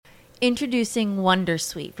Introducing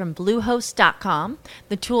Wondersuite from Bluehost.com,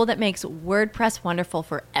 the tool that makes WordPress wonderful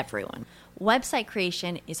for everyone. Website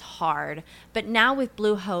creation is hard, but now with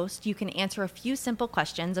Bluehost, you can answer a few simple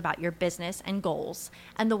questions about your business and goals,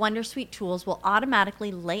 and the Wondersuite tools will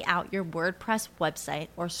automatically lay out your WordPress website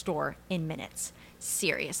or store in minutes.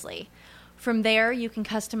 Seriously. From there, you can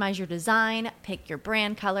customize your design, pick your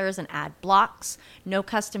brand colors, and add blocks. No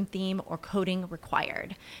custom theme or coding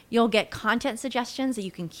required. You'll get content suggestions that you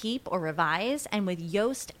can keep or revise, and with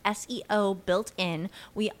Yoast SEO built in,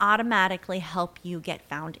 we automatically help you get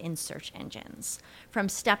found in search engines. From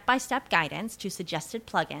step-by-step guidance to suggested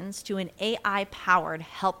plugins to an AI-powered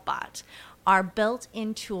help bot, our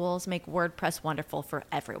built-in tools make WordPress wonderful for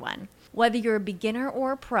everyone. Whether you're a beginner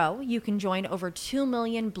or a pro, you can join over 2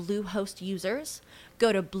 million Bluehost users.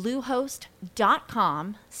 Go to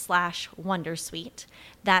bluehost.com/wondersuite.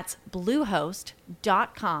 That's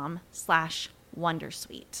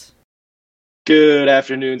bluehost.com/wondersuite. Good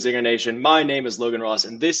afternoon, Zinger Nation. My name is Logan Ross,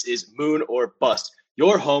 and this is Moon or Bust,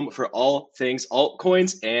 your home for all things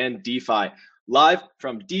altcoins and DeFi. Live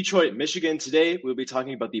from Detroit, Michigan, today we'll be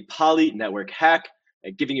talking about the Poly Network hack,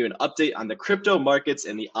 giving you an update on the crypto markets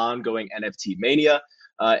and the ongoing NFT mania.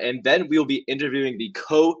 And then we'll be interviewing the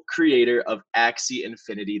co-creator of Axie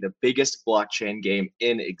Infinity, the biggest blockchain game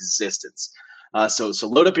in existence. So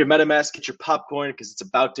load up your MetaMask, get your popcorn, because it's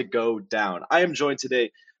about to go down. I am joined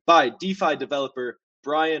today by DeFi developer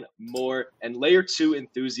Brian Moore and Layer 2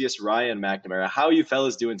 enthusiast Ryan McNamara. How are you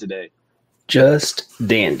fellas doing today? Just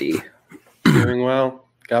dandy. Doing well.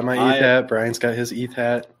 Got my ETH hat. Brian's got his ETH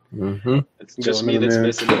hat. Mm-hmm. It's just me that's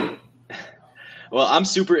missing it. Well, I'm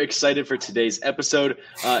super excited for today's episode.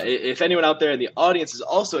 If anyone out there in the audience is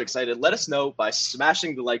also excited, let us know by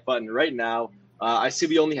smashing the like button right now. I see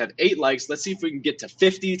we only have 8 likes. Let's see if we can get to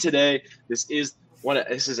 50 today. This is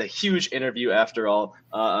a huge interview after all.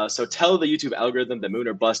 So tell the YouTube algorithm that Moon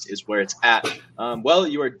or Bust is where it's at. Well,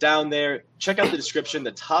 you are down there. Check out the description.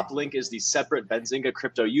 The top link is the separate Benzinga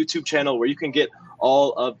Crypto YouTube channel where you can get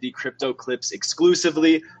all of the crypto clips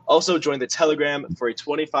exclusively. Also join the Telegram for a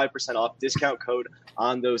 25% off discount code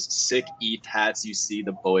on those sick ETH hats you see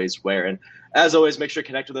the boys wearing. As always, make sure to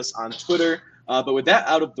connect with us on Twitter. But with that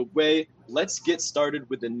out of the way, let's get started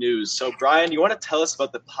with the news. So Brian, you want to tell us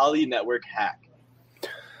about the Poly Network hack?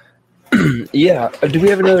 Yeah. Do we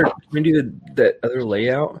have another? Can we do that other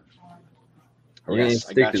layout? Are we Yes, going to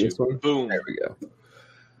stick to this one? Boom. There we go.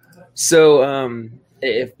 So,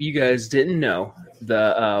 if you guys didn't know,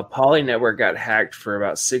 the Poly Network got hacked for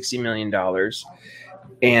about $60 million,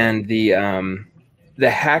 and the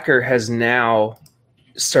hacker has now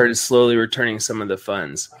started slowly returning some of the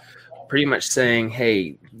funds, pretty much saying,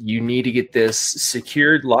 "Hey, you need to get this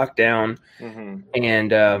secured, locked down, and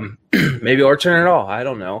maybe I'll return it all." I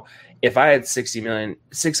don't know. If I had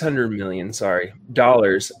 $600 million,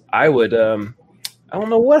 dollars, I would. I don't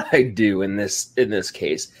know what I'd do in this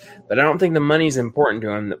case, but I don't think the money's important to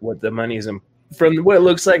him. What the money is from what it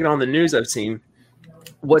looks like on the news I've seen.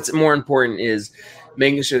 What's more important is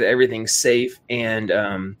making sure that everything's safe and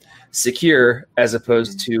secure, as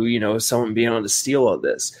opposed to someone being able to steal all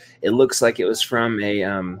this. It looks like it was from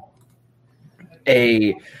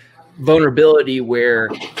a vulnerability where,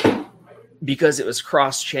 because it was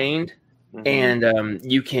cross-chained and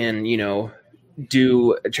you can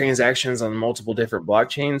do transactions on multiple different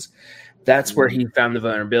blockchains. That's where he found the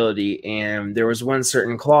vulnerability, and there was one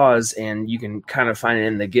certain clause, and you can kind of find it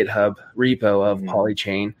in the GitHub repo of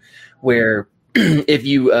Polychain, where if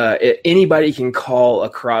you anybody can call a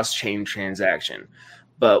cross-chain transaction,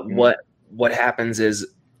 but what happens is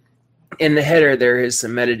in the header there is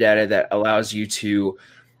some metadata that allows you to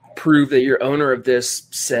prove that you're owner of this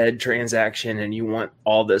said transaction, and you want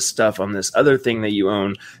all this stuff on this other thing that you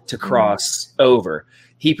own to cross over.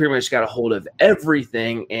 He pretty much got a hold of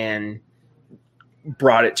everything and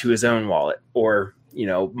brought it to his own wallet, or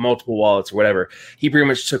multiple wallets or whatever. He pretty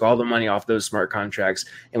much took all the money off those smart contracts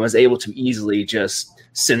and was able to easily just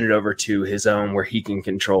send it over to his own where he can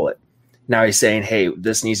control it. Now he's saying, hey,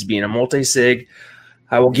 this needs to be in a multi-sig.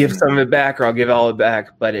 I will give some of it back, or I'll give all of it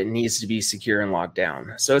back, but it needs to be secure and locked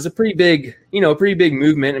down. So it's a pretty big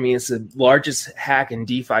movement. I mean, it's the largest hack in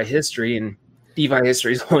DeFi history, and DeFi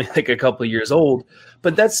history is only like a couple of years old,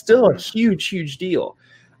 but that's still a huge, huge deal.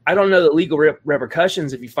 I don't know the legal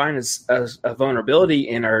repercussions if you find a vulnerability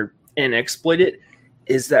and exploit it.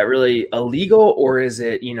 Is that really illegal, or is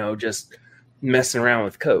it just messing around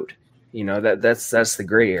with code? That's the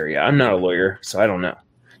gray area. I'm not a lawyer, so I don't know.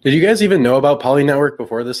 Did you guys even know about Poly Network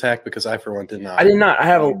before this hack? Because I, for one, did not. I did not. I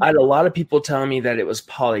had a lot of people telling me that it was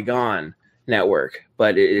Polygon Network,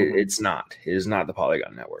 but it's not. It is not the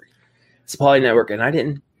Polygon Network. It's the Poly Network, and I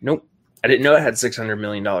didn't. Nope. I didn't know it had $600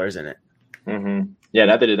 million in it. Mm-hmm. Yeah,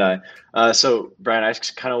 neither did I. So, Brian, I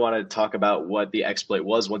kind of want to talk about what the exploit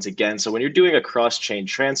was once again. So when you're doing a cross-chain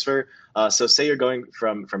transfer, so say you're going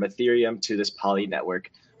from Ethereum to this Poly network,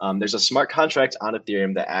 there's a smart contract on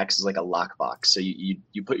Ethereum that acts as like a lockbox. So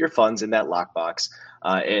you put your funds in that lockbox,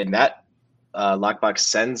 and that lockbox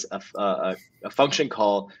sends a function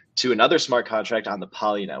call to another smart contract on the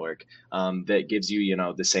Poly network that gives you,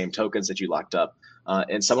 the same tokens that you locked up.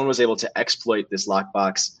 And someone was able to exploit this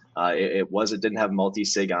lockbox. It didn't have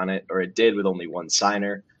multi-sig on it, or it did with only one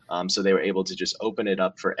signer. So they were able to just open it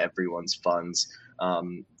up for everyone's funds.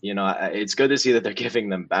 It's good to see that they're giving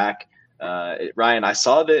them back. Ryan, I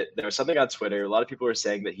saw that there was something on Twitter. A lot of people were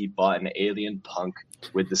saying that he bought an alien punk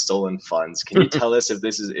with the stolen funds. Can you tell us if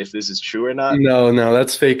this is true or not? No,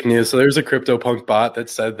 that's fake news. So there's a CryptoPunk bot that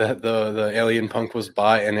said that the alien punk was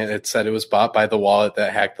bought, and it said it was bought by the wallet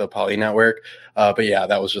that hacked the Poly network. But yeah,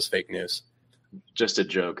 that was just fake news. Just a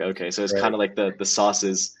joke. Okay, so it's kind of like the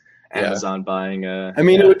sauces Amazon buying.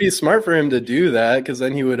 It would be smart for him to do that, because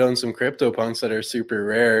then he would own some CryptoPunks that are super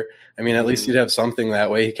rare. At least he'd have something that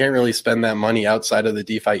way. He can't really spend that money outside of the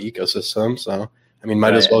DeFi ecosystem. So,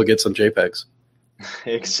 might as well get some JPEGs.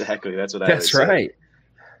 Exactly. That's what That's right.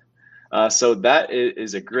 So that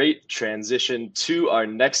is a great transition to our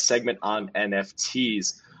next segment on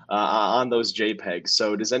NFTs, on those JPEGs.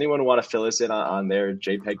 So does anyone want to fill us in on their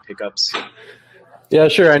JPEG pickups? Yeah,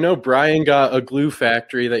 sure. I know Brian got a glue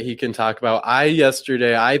factory that he can talk about.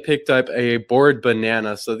 Yesterday I picked up a bored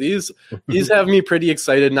banana. So these have me pretty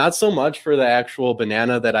excited, not so much for the actual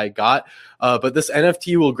banana that I got, but this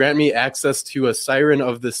NFT will grant me access to a Siren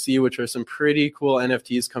of the Sea, which are some pretty cool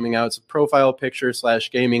NFTs coming out. It's a profile picture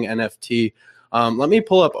 / gaming NFT. Let me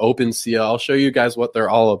pull up OpenSea. I'll show you guys what they're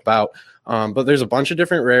all about. But there's a bunch of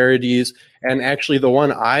different rarities, and actually the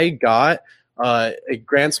one I got, it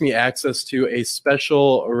grants me access to a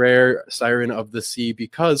special rare Siren of the Sea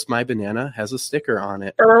because my banana has a sticker on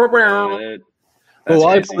it. But while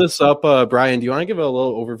I pull this up, Brian, do you want to give a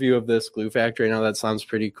little overview of this glue factory? I know that sounds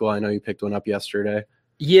pretty cool. I know you picked one up yesterday.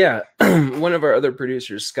 Yeah, one of our other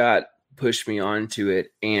producers, Scott, pushed me onto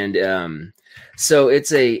it. And so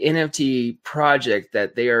it's a NFT project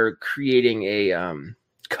that they are creating a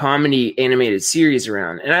comedy animated series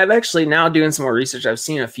around. And I've actually now doing some more research. I've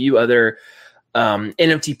seen a few other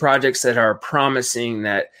NFT projects that are promising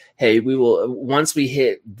that, hey, we will, once we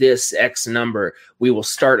hit this X number, we will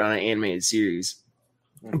start on an animated series.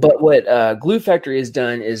 But what Glue Factory has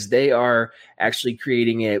done is they are actually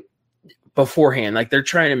creating it beforehand. Like they're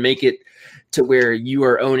trying to make it to where you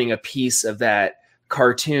are owning a piece of that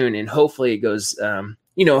cartoon, and hopefully it goes,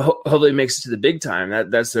 hopefully it makes it to the big time.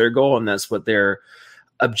 That's their goal, and that's what their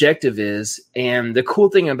objective is. And the cool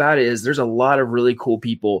thing about it is there's a lot of really cool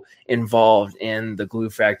people involved in the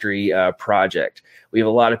Glue Factory project. We have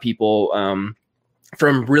a lot of people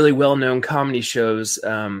from really well-known comedy shows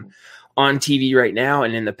on TV right now,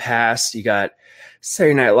 and in the past you got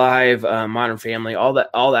Saturday Night Live, Modern Family, all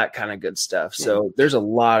that kind of good stuff. So there's a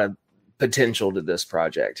lot of potential to this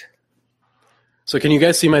project. So can you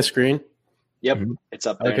guys see my screen? Yep, it's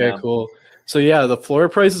up there. Okay, now. Cool. So yeah, the floor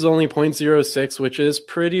price is only 0.06, which is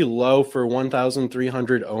pretty low for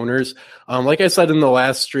 1,300 owners. Like I said in the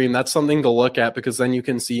last stream, that's something to look at, because then you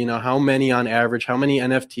can see, how many on average, how many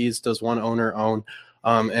NFTs does one owner own?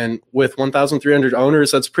 And with 1,300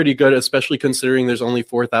 owners, that's pretty good, especially considering there's only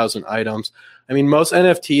 4,000 items. Most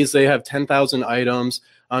NFTs, they have 10,000 items.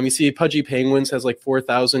 You see Pudgy Penguins has like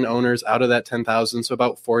 4,000 owners out of that 10,000, so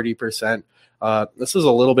about 40%. This is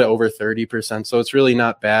a little bit over 30%, so it's really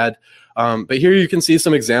not bad. But here you can see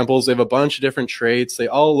some examples. They have a bunch of different traits. They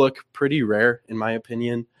all look pretty rare, in my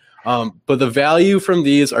opinion. But the value from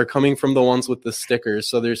these are coming from the ones with the stickers.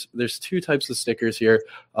 So there's two types of stickers here.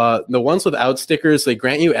 The ones without stickers, they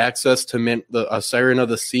grant you access to mint the Siren of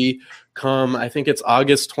the Sea come, I think it's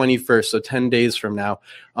August 21st, so 10 days from now.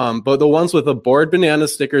 But the ones with the bored banana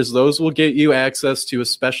stickers, those will get you access to a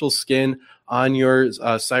special skin on your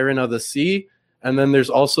Siren of the Sea. And then there's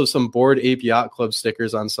also some Bored Ape Yacht Club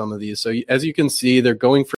stickers on some of these. So as you can see, they're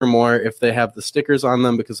going for more if they have the stickers on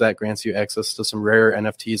them, because that grants you access to some rare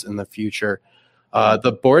NFTs in the future.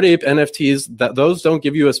 The Bored Ape NFTs, those don't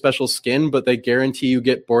give you a special skin, but they guarantee you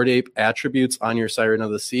get Bored Ape attributes on your Siren of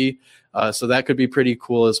the Sea. So that could be pretty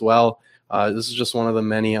cool as well. This is just one of the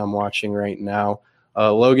many I'm watching right now.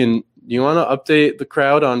 Logan, do you want to update the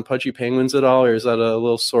crowd on Pudgy Penguins at all, or is that a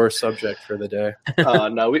little sore subject for the day?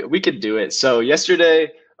 No, we could do it. So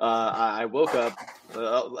yesterday, I woke up.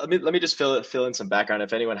 Let me just fill in some background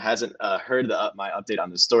if anyone hasn't heard my update on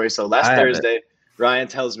this story. So last Thursday, Ryan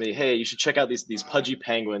tells me, "Hey, you should check out these Pudgy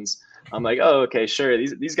Penguins." I'm like, oh, okay, sure.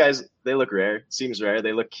 These guys, they look rare. Seems rare.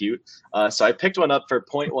 They look cute. So I picked one up for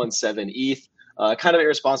 0.17 ETH. Kind of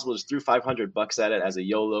irresponsible, just threw $500 at it as a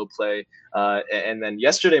YOLO play. And then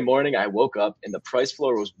yesterday morning, I woke up and the price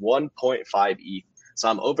floor was 1.5 ETH. So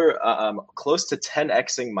I'm over close to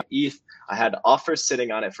 10xing my ETH. I had offers sitting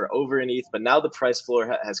on it for over an ETH, but now the price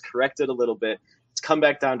floor has corrected a little bit. It's come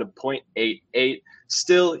back down to 0.88.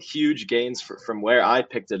 Still huge gains from where I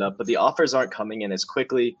picked it up, but the offers aren't coming in as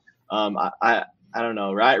quickly. I don't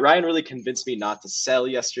know. Ryan really convinced me not to sell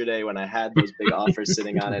yesterday when I had those big offers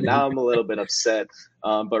sitting on it. Now I'm a little bit upset.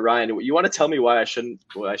 But Ryan, you want to tell me why I shouldn't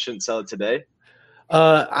sell it today?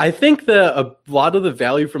 I think that a lot of the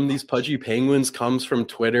value from these pudgy penguins comes from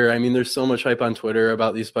Twitter. I mean, there's so much hype on Twitter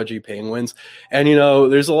about these pudgy penguins, and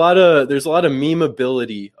there's a lot of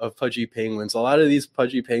memeability of pudgy penguins. A lot of these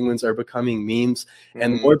pudgy penguins are becoming memes,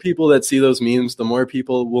 and the more people that see those memes, the more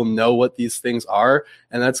people will know what these things are,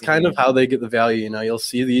 and that's kind of how they get the value. You'll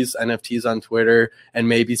see these NFTs on Twitter, and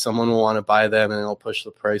maybe someone will want to buy them, and it'll push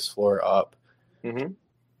the price floor up. Mm-hmm.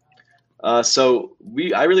 So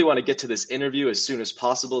I really want to get to this interview as soon as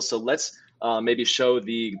possible. So let's maybe show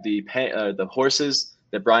the horses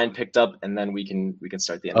that Brian picked up, and then we can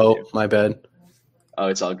start the interview. Oh, my bad. Oh,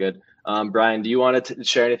 it's all good. Brian, do you want to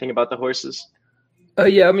share anything about the horses?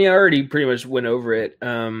 Yeah, I mean, I already pretty much went over it.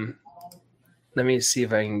 Let me see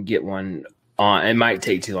if I can get one on. It might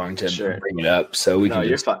take too long to bring it up, so we can.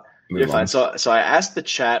 You're fine. You're fine. So I asked the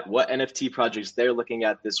chat what NFT projects they're looking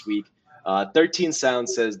at this week. 13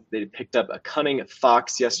 Sounds says they picked up a Cunning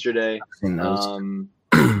Fox yesterday.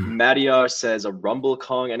 Madiar says a Rumble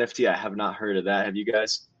Kong NFT. I have not heard of that. Have you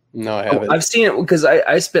guys? No, I haven't. I've seen it because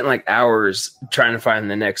I spent like hours trying to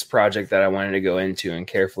find the next project that I wanted to go into and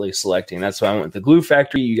carefully selecting. That's why I went with the Glue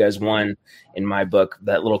Factory. You guys won in my book.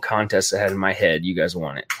 That little contest I had in my head. You guys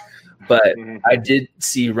won it. But I did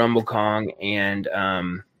see Rumble Kong and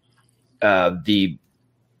the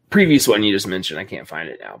previous one you just mentioned. I can't find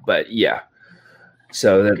it now, but yeah.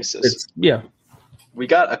 So it's We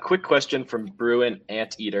got a quick question from Bruin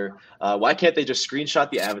Anteater. Why can't they just screenshot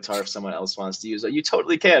the avatar if someone else wants to use it? You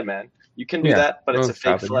totally can, man. You can do that, but it's a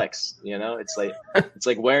fake flex. It's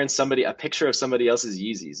like wearing a picture of somebody else's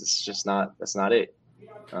Yeezys. It's just not. That's not it.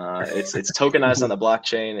 It's tokenized on the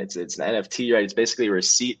blockchain. It's an NFT, right? It's basically a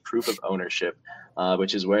receipt, proof of ownership,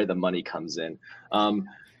 which is where the money comes in.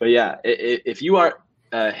 But yeah, if you aren't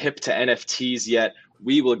hip to NFTs yet,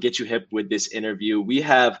 we will get you hip with this interview. We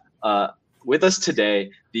have with us today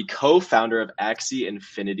the co-founder of Axie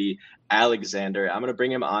Infinity, Alexander. I'm going to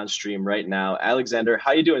bring him on stream right now. Alexander,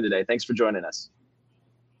 how you doing today? Thanks for joining us.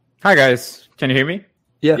 Hi guys, can you hear me?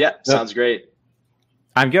 Yeah, sounds great.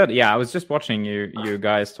 I'm good. Yeah, I was just watching you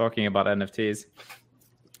guys talking about NFTs.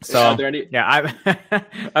 So are there any...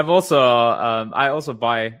 I've also I also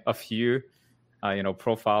buy a few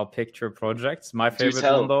profile picture projects. My favorite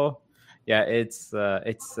one though, it's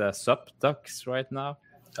Subducks right now.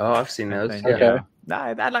 Oh, I've seen those. Okay.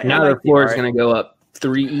 Now the floor is going to go up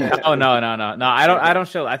 3 ETH. Oh no! I don't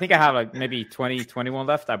show. I think I have like maybe 21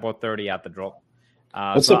 left. I bought 30 at the drop.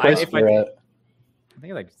 What's the price for it? I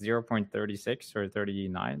think like 0.36 or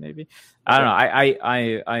 39 maybe. I don't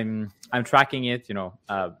know. I'm tracking it.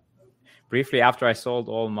 Briefly after I sold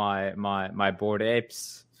all my Bored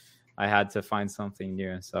Apes, I had to find something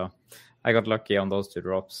new. So I got lucky on those 2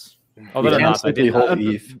 drops. Other than that, I did.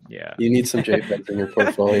 Yeah, you need some JPEGs in your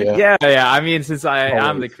portfolio. yeah. I mean, since I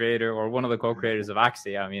am the creator or one of the co-creators of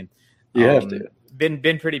Axie, I mean, you have to.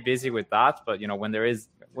 Been pretty busy with that. But when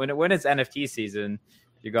it's NFT season,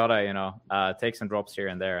 you gotta take some drops here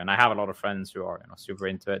and there. And I have a lot of friends who are super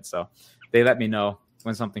into it, so they let me know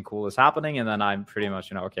when something cool is happening, and then I'm pretty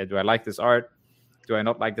much okay, do I like this art? Do I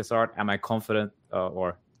not like this art? Am I confident,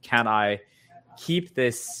 or can I keep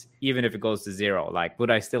this even if it goes to 0? Like, would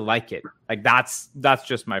I still like it? Like, that's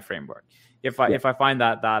just my framework. If I find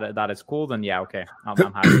that is cool, then okay, I'm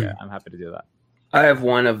happy. I'm happy to do that. I have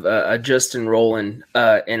one of a Justin Roland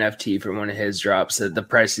NFT from one of his drops that the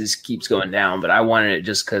prices keeps going down, but I wanted it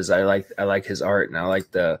just because I like his art, and I like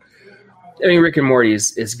Rick and Morty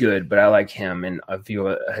is good, but I like him and a few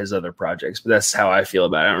of his other projects. But that's how I feel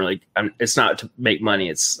about it. It's not to make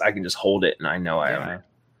money. I can just hold it, and I know I own it.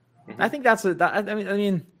 I think I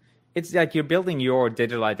mean, it's like you're building your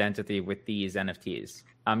digital identity with these NFTs.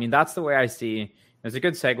 I mean, that's the way I see. There's a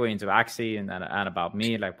good segue into Axie and about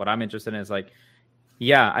me. Like, what I'm interested in is I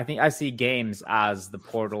think I see games as the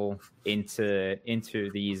portal into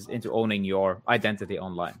owning your identity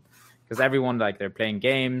online, because everyone they're playing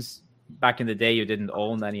games. Back in the day, you didn't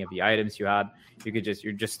own any of the items you had.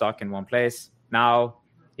 You're just stuck in one place. Now,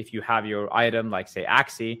 if you have your item, like say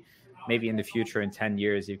Axie, maybe in the future, in 10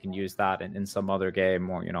 years, you can use that in some other game,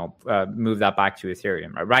 or move that back to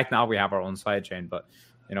Ethereum. Right now we have our own sidechain, but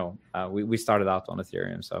we started out on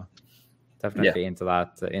Ethereum, so definitely into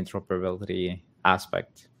that interoperability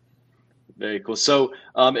aspect. Very cool. So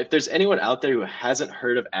if there's anyone out there who hasn't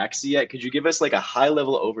heard of Axie yet, could you give us like a high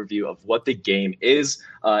level overview of what the game is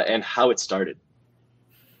and how it started?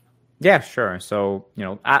 Yeah, sure. So,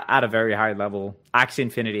 at a very high level, Axie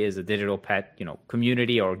Infinity is a digital pet,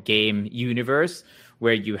 community or game universe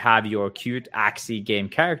where you have your cute Axie game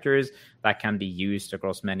characters that can be used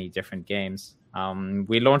across many different games.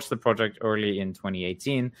 We launched the project early in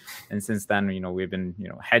 2018, and since then, we've been,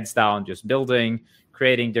 heads down, just building,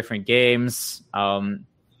 creating different games.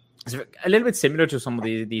 It's a little bit similar to some of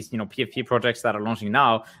these PFP projects that are launching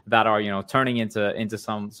now that are turning into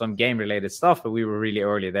some game related stuff, but we were really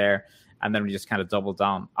early there, and then we just kind of doubled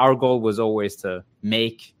down. Our goal was always to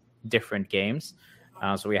make different games,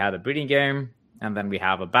 so we had a breeding game, and then we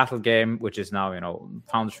have a battle game, which is now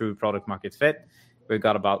found through product market fit. We've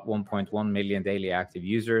got about 1.1 million daily active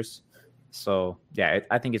users, so yeah,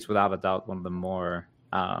 I think it's without a doubt one of the more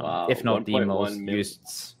if not the most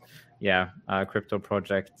used crypto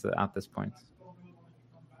project at this point.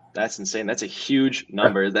 That's insane. That's a huge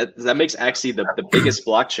number. That makes Axie the biggest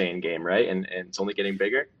blockchain game, right? And it's only getting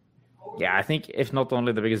bigger. Yeah, I think if not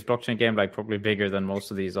only the biggest blockchain game, like probably bigger than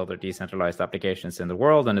most of these other decentralized applications in the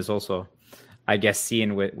world, and is also, I guess,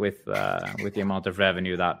 seen with the amount of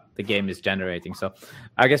revenue that the game is generating. So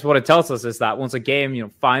I guess what it tells us is that once a game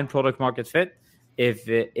find product market fit, if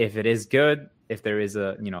it is good, if there is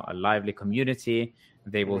a lively community,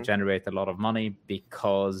 they will generate a lot of money,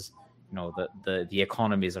 because the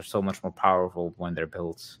economies are so much more powerful when they're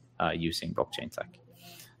built using blockchain tech.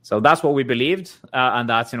 So that's what we believed, and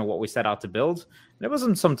that's what we set out to build. There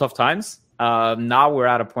was some tough times. Now we're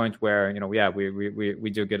at a point where we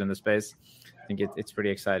do good in the space. I think it's pretty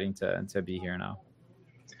exciting to be here now.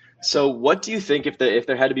 So what do you think, if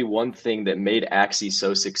there had to be one thing that made Axie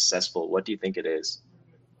so successful, what do you think it is?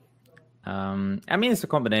 It's a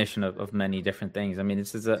combination of many different things.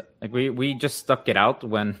 We just stuck it out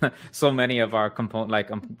when so many of our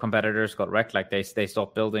competitors got wrecked. Like they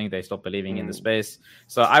stopped building, they stopped believing in the space.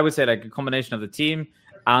 So I would say like a combination of the team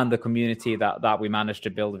and the community that we managed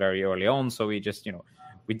to build very early on. So we just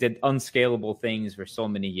we did unscalable things for so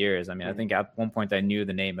many years. I think at one point I knew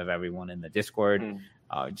the name of everyone in the Discord.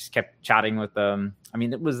 Just kept chatting with them.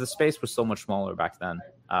 The space was so much smaller back then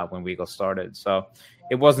when we got started. So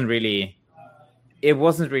it wasn't really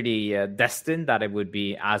destined that it would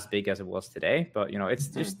be as big as it was today. But it's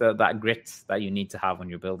just that grit that you need to have when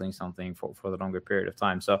you're building something for the longer period of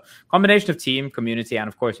time. So combination of team, community, and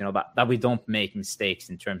of course that we don't make mistakes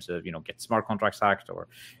in terms of get smart contracts hacked, or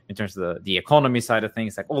in terms of the economy side of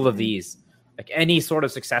things. Like all of these, like any sort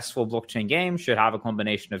of successful blockchain game should have a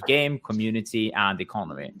combination of game, community, and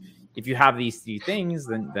economy. If you have these three things,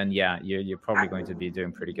 then you're probably going to be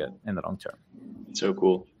doing pretty good in the long term. So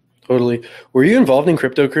cool. Totally. Were you involved in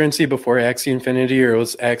cryptocurrency before Axie Infinity, or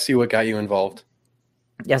was Axie what got you involved?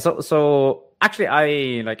 Yeah, so actually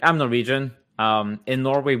I'm Norwegian. In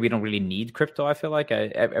Norway, we don't really need crypto, I feel like.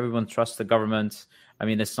 Everyone trusts the government.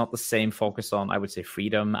 It's not the same focus on, I would say,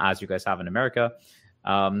 freedom as you guys have in America.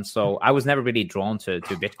 So I was never really drawn to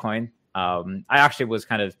Bitcoin. I actually was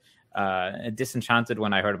kind of disenchanted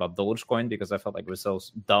when I heard about Dogecoin, because I felt like it was so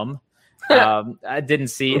dumb. I didn't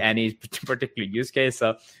see any particular use case.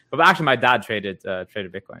 But actually, my dad traded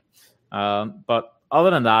Bitcoin. But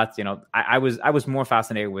other than that, I was more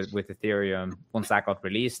fascinated with Ethereum once that got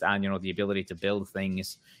released, and the ability to build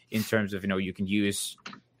things in terms of you can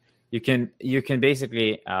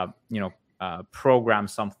basically program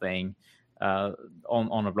something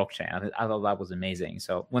on a blockchain. I thought that was amazing.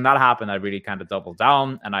 So when that happened, I really kind of doubled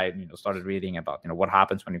down, and I started reading about what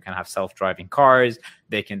happens when you can have self-driving cars.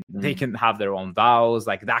 They can have their own DAOs,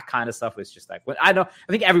 like that kind of stuff. Is just like, I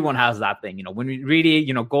think everyone has that thing. When we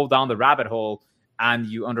really go down the rabbit hole and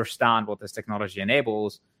you understand what this technology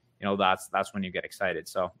enables, that's when you get excited.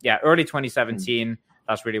 So yeah, early 2017.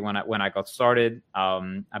 That's really when I got started.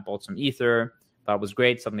 I bought some Ether. That was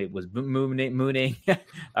great. Suddenly it was mooning.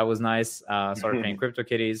 That was nice. Started playing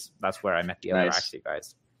CryptoKitties. That's where I met the other Axie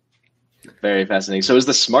guys. Very fascinating. So it was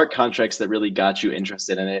the smart contracts that really got you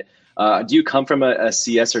interested in it. Do you come from a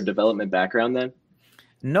CS or development background then?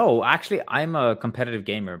 No, actually, I'm a competitive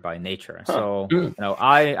gamer by nature. So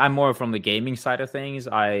I'm more from the gaming side of things.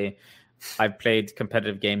 I've played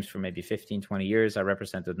competitive games for maybe 15, 20 years. I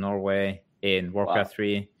represented Norway in Warcraft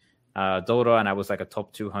 3. Dota, and I was like a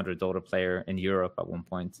top 200 Dota player in Europe at one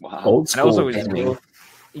point. Wow. Old school. And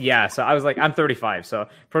Yeah, so I was like, I'm 35, so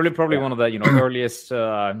probably one of the earliest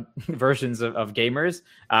versions of gamers.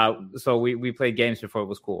 So we played games before it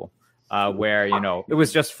was cool, where it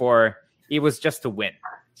was just to win.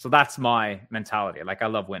 So that's my mentality. Like I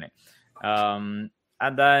love winning. And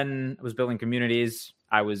then I was building communities.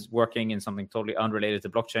 I was working in something totally unrelated to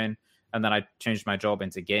blockchain, and then I changed my job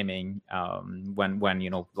into gaming when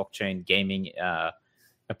blockchain gaming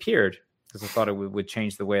appeared, because I thought it would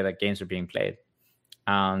change the way that games are being played.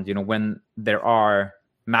 And when there are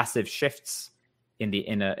massive shifts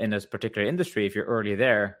in a particular industry, if you're early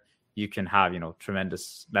there, you can have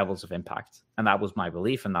tremendous levels of impact. And that was my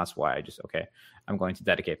belief, and that's why I'm going to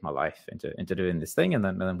dedicate my life into doing this thing. And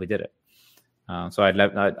then we did it. So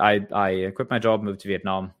I quit my job, moved to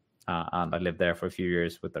Vietnam, and I lived there for a few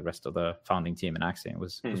years with the rest of the founding team in Axie. It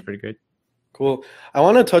was pretty good. Cool. I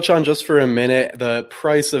want to touch on just for a minute the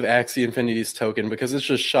price of Axie Infinity's token, because it's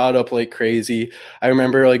just shot up like crazy. I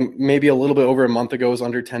remember like maybe a little bit over a month ago it was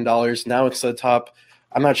under $10. Now it's the top,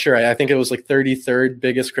 I'm not sure. I think it was like 33rd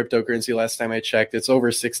biggest cryptocurrency last time I checked. It's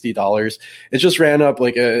over $60. It just ran up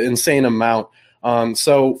like an insane amount.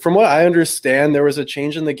 So from what I understand, there was a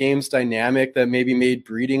change in the game's dynamic that maybe made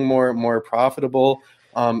breeding more profitable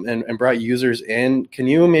and brought users in. Can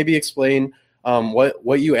you maybe explain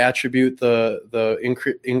what you attribute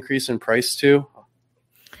the increase in price to?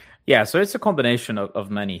 Yeah, so it's a combination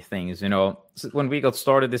of many things. So when we got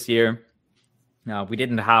started this year, we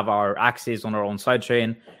didn't have our Axies on our own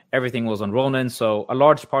sidechain. Everything was on Ronin, so a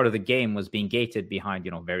large part of the game was being gated behind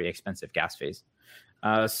very expensive gas fees.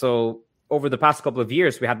 So over the past couple of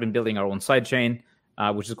years, we had been building our own sidechain,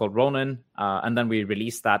 which is called Ronin, and then we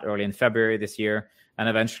released that early in February this year. And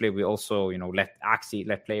eventually, we also,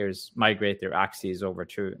 let players migrate their Axies over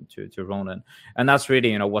to Ronin, and that's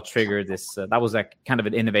really, what triggered this. That was like kind of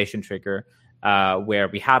an innovation trigger, where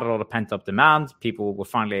we had a lot of pent up demand. People were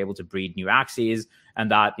finally able to breed new Axies, and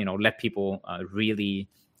that let people really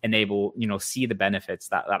enable, see the benefits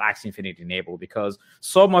that Axie Infinity enabled, because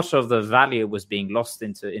so much of the value was being lost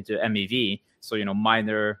into MEV. So,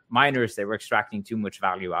 miners, they were extracting too much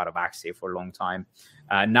value out of Axie for a long time.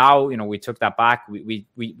 Now, we took that back. We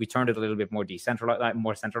turned it a little bit more decentralized,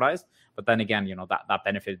 more centralized. But then again, that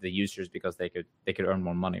benefited the users because they could earn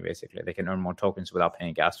more money, basically. They can earn more tokens without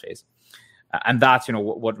paying gas fees. And that's,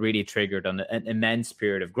 what really triggered an immense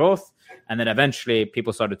period of growth. And then eventually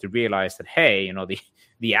people started to realize that, hey,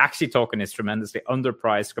 the Axie token is tremendously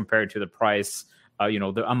underpriced compared to the price,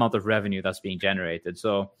 the amount of revenue that's being generated.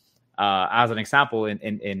 So as an example,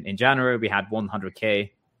 in January, we had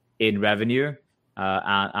 100K in revenue.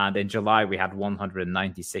 And in July, we had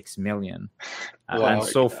 196 million. Wow. And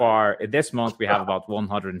so far this month, we have about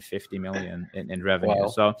 150 million in revenue.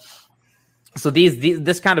 Wow. So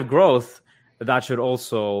this kind of growth, that should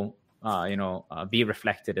also, be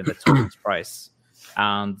reflected in the token's price.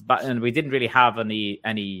 And we didn't really have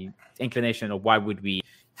any inclination of why would we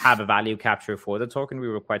have a value capture for the token. We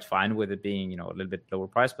were quite fine with it being, a little bit lower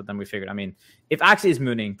price. But then we figured, if Axie is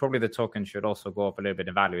mooning, probably the token should also go up a little bit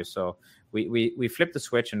in value. So we flipped the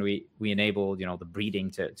switch and we enabled, the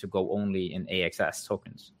breeding to go only in AXS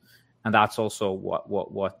tokens. And that's also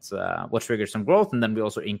what triggered some growth. And then we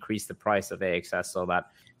also increased the price of AXS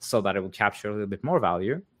so that it will capture a little bit more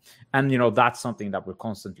value. And, that's something that we're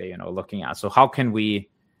constantly, looking at. So how can we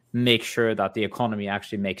make sure that the economy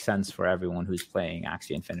actually makes sense for everyone who's playing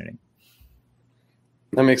Axie Infinity?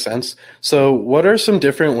 That makes sense. So what are some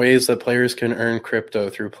different ways that players can earn crypto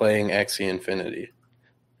through playing Axie Infinity?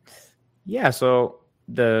 Yeah, so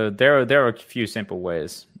there are a few simple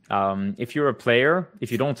ways. If you're a player,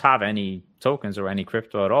 if you don't have any tokens or any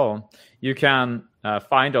crypto at all, you can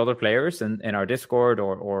find other players in our Discord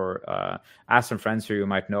or ask some friends who you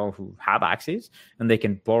might know who have Axies, and they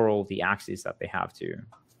can borrow the Axies that they have too.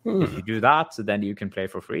 If you do that, so then you can play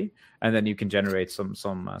for free, and then you can generate some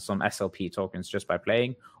SLP tokens just by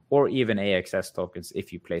playing, or even AXS tokens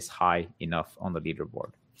if you place high enough on the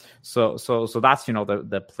leaderboard. So that's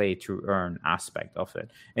the play to earn aspect of it.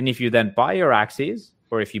 And if you then buy your Axies,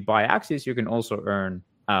 or if you buy Axies, you can also earn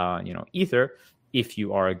Ether if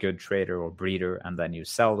you are a good trader or breeder, and then you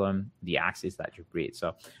sell them the Axies that you breed.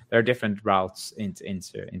 So there are different routes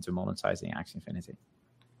into monetizing Axie Infinity.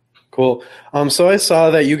 Cool. So I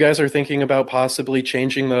saw that you guys are thinking about possibly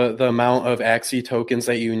changing the amount of Axie tokens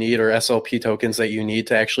that you need, or SLP tokens that you need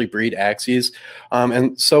to actually breed Axies.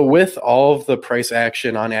 And so with all of the price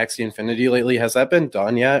action on Axie Infinity lately, has that been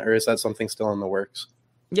done yet, or is that something still in the works?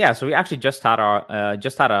 Yeah, so we actually just had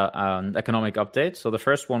an economic update. So the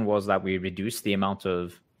first one was that we reduced the amount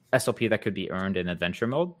of SLP that could be earned in adventure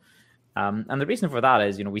mode. And the reason for that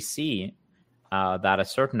is, we see that a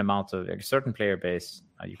certain player base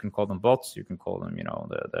You can call them bots. You can call them,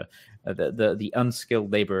 the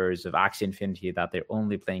unskilled laborers of Axie Infinity, that they're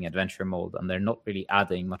only playing adventure mode and they're not really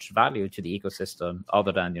adding much value to the ecosystem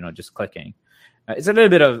other than just clicking. It's a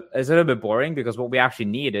little bit boring, because what we actually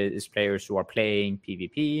need is players who are playing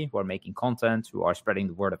PvP, who are making content, who are spreading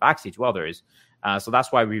the word of Axie to others. So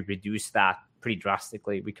that's why we reduced that pretty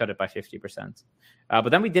drastically. We cut it by 50%. But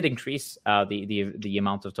then we did increase the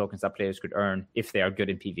amount of tokens that players could earn if they are good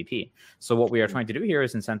in PvP. So what we are trying to do here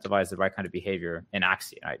is incentivize the right kind of behavior in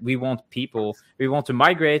Axie. Right? We want to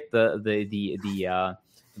migrate the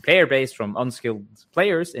player base from unskilled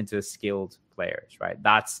players into skilled players. Right?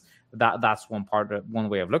 That's one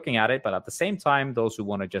way of looking at it. But at the same time, those who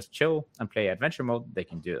want to just chill and play adventure mode, they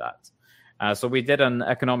can do that. So we did an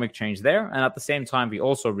economic change there. And at the same time, we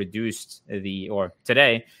also reduced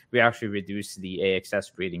today, we actually reduced the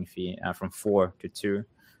AXS breeding fee from 4 to 2.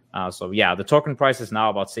 The token price is now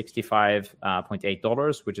about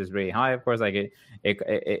 $65.8, which is really high. Of course, like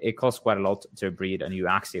it costs quite a lot to breed a new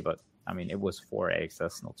Axie, but I mean, it was 4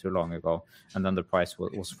 AXS not too long ago. And then the price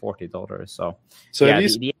was $40. So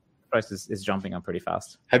the price is jumping up pretty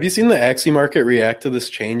fast. Have you seen the Axie market react to this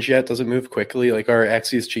change yet? Does it move quickly? Like, are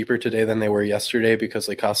Axies cheaper today than they were yesterday because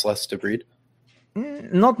they cost less to breed?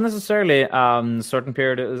 Not necessarily a certain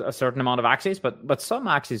amount of Axies, but some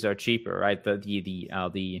Axies are cheaper, right?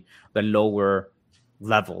 The lower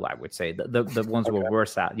level, I would say, the ones we're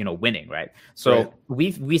worse at, winning, right? So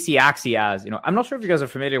right. we see Axie as, I'm not sure if you guys are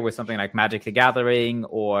familiar with something like Magic the Gathering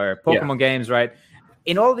or Pokemon games, right?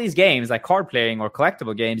 In all these games, like card playing or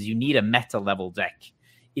collectible games, you need a meta level deck.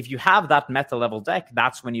 If you have that meta level deck,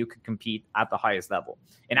 that's when you can compete at the highest level.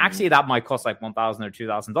 And actually, that might cost like $1,000 or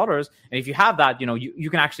 $2,000. And if you have that, you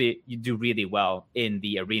can actually do really well in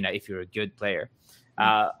the arena if you're a good player.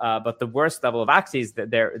 But the worst level of Axies,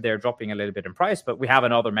 they're dropping a little bit in price. But we have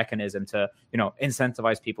another mechanism to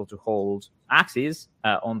incentivize people to hold Axies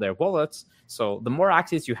on their wallets. So the more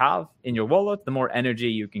Axies you have in your wallet, the more energy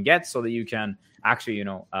you can get, so that you can actually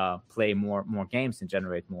play more games and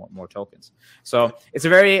generate more tokens. So it's a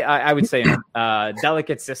very I would say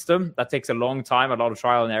delicate system that takes a long time, a lot of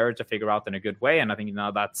trial and error to figure out in a good way. And I think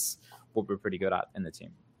that's what we're pretty good at in the team.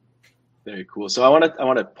 Very cool. So I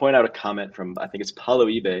want to point out a comment from, I think it's Paulo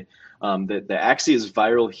eBay, that the Axie is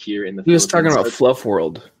viral here in the Philippines. He was talking about Fluff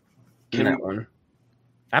World in that one.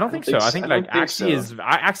 I don't think so. I think Axie is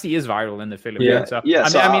viral in the Philippines.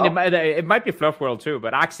 It might be Fluff World too,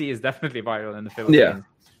 but Axie is definitely viral in the Philippines.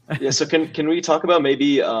 Yeah. So can we talk about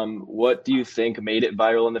maybe what do you think made it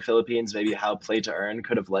viral in the Philippines? Maybe how play to earn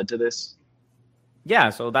could have led to this?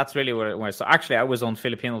 Yeah. So that's really what it was. So actually, I was on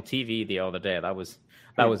Filipino TV the other day. That was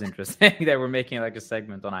interesting. They were making like a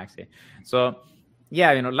segment on Axie. So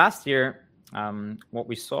yeah, last year, what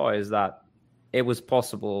we saw is that it was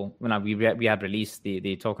possible when we had released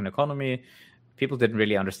the token economy. People didn't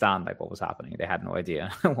really understand like what was happening. They had no idea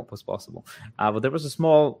what was possible. But there was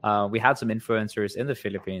we had some influencers in the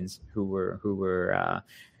Philippines who were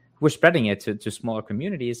spreading it to smaller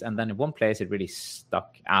communities. And then in one place, it really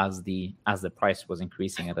stuck as the price was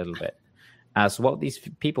increasing a little bit. So what these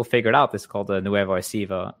people figured out is called the Nueva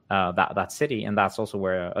Ecija, that city, and that's also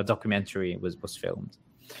where a documentary was filmed.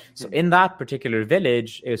 So in that particular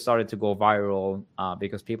village, it started to go viral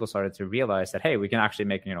because people started to realize that, hey, we can actually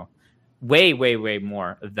make way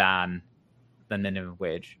more than the minimum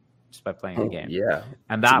wage just by playing the game. Yeah,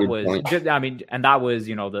 and that was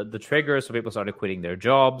the trigger. So people started quitting their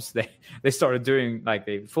jobs. They started doing like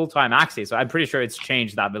the full-time Axie. So I'm pretty sure it's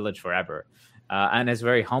changed that village forever. And it's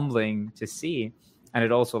very humbling to see. And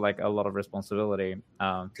it also like a lot of responsibility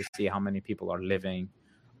to see how many people are living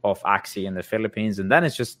off Axie in the Philippines. And then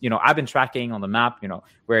it's just, I've been tracking on the map,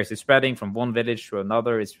 where it's spreading from one village to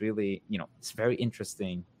another. It's really, it's very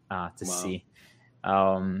interesting to see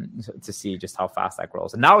just how fast that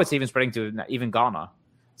grows. And now it's even spreading to even Ghana.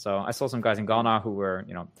 So I saw some guys in Ghana who were,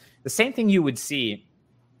 the same thing you would see,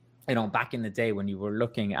 back in the day when you were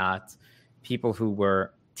looking at people who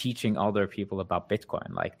were teaching other people about Bitcoin,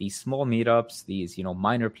 like these small meetups, these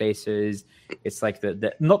minor places. It's like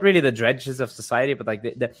the not really the dredges of society, but like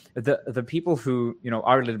the people who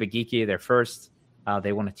are a little bit geeky. They're first.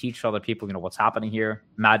 They want to teach other people what's happening here.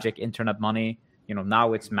 Magic, internet money.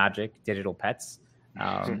 Now it's magic, digital pets,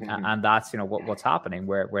 and that's what's happening.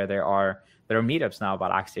 Where there are meetups now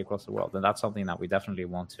about Axie across the world, and that's something that we definitely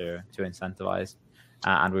want to incentivize,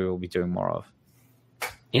 and we will be doing more of.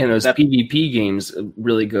 Yeah, those PvP games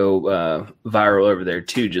really go viral over there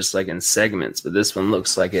too, just like in segments. But this one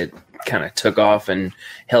looks like it kind of took off and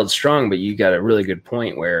held strong. But you got a really good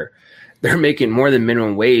point where they're making more than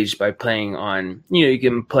minimum wage by playing on, you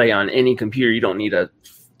can play on any computer. You don't need a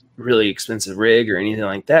really expensive rig or anything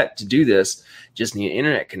like that to do this. Just need an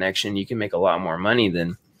internet connection. You can make a lot more money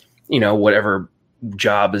than, whatever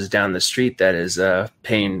job is down the street that is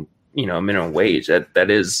paying, a minimum wage. That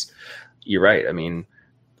is, you're right. I mean,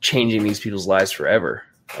 changing these people's lives forever.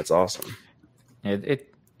 That's awesome.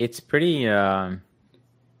 It's pretty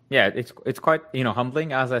it's quite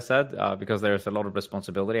humbling, as I said, because there's a lot of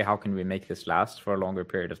responsibility. How can we make this last for a longer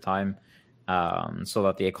period of time, so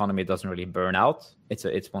that the economy doesn't really burn out?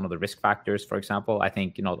 It's one of the risk factors, for example. I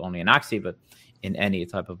think not only in Axie but in any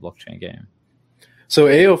type of blockchain game. So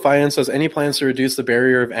AOFIAN says, any plans to reduce the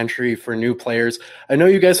barrier of entry for new players? I know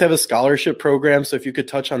you guys have a scholarship program, so if you could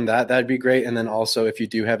touch on that, that'd be great. And then also, if you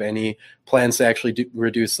do have any plans to actually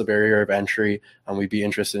reduce the barrier of entry, we'd be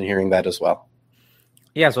interested in hearing that as well.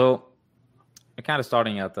 Yeah, so kind of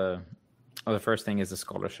starting at the first thing is the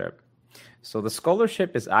scholarship. So the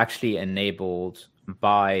scholarship is actually enabled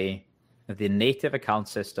by the native account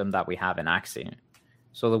system that we have in Axie.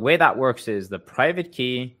 So the way that works is the private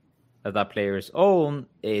key that players own,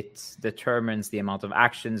 it determines the amount of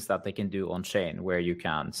actions that they can do on chain, where you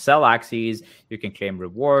can sell Axies, you can claim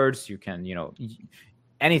rewards, you can,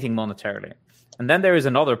 anything monetarily. And then there is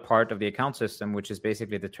another part of the account system, which is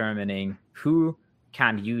basically determining who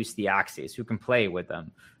can use the Axies, who can play with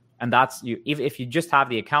them. And that's you. If you just have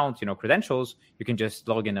the account, credentials, you can just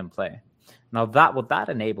log in and play. Now what that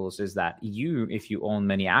enables is that if you own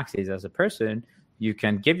many Axies as a person, you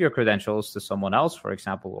can give your credentials to someone else, for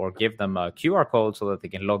example, or give them a QR code so that they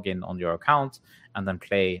can log in on your account and then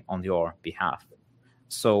play on your behalf.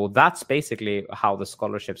 So that's basically how the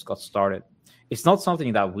scholarships got started. It's not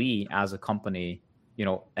something that we as a company,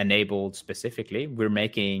 enabled specifically. We're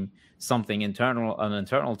making something an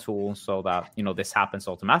internal tool so that, this happens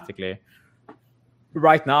automatically.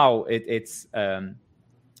 Right now, it's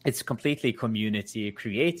completely community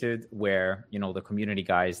created, where the community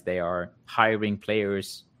guys, they are hiring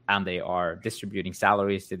players and they are distributing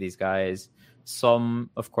salaries to these guys. Some,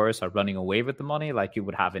 of course, are running away with the money like you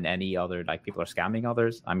would have in any other, like people are scamming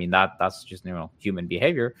others. I mean, that's just human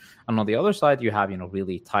behavior. And on the other side, you have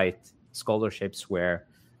really tight scholarships where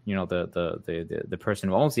the person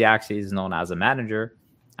who owns the Axie is known as a manager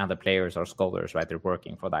and the players are scholars, right? They're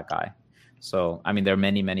working for that guy. So I mean, there are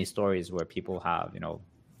many stories where people have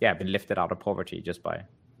been lifted out of poverty just by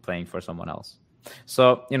playing for someone else.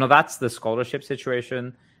 So, that's the scholarship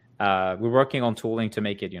situation. We're working on tooling to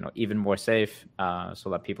make it, even more safe, so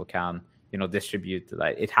that people can, distribute.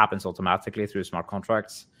 It happens automatically through smart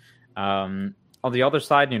contracts. On the other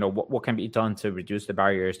side, what can be done to reduce the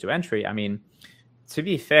barriers to entry? I mean, to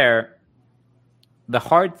be fair, the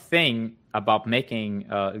hard thing about making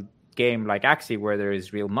a game like Axie, where there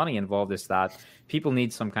is real money involved, is that people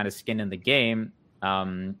need some kind of skin in the game.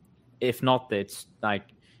 If not,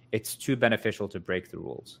 it's too beneficial to break the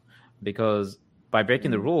rules, because by breaking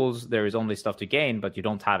the rules, there is only stuff to gain, but you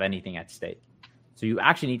don't have anything at stake. So you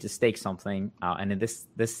actually need to stake something, and in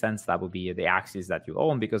this sense, that would be the Axies that you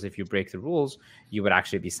own, because if you break the rules, you would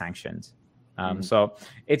actually be sanctioned. So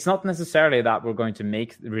it's not necessarily that we're going to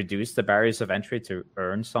reduce the barriers of entry to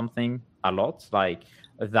earn something a lot. Like,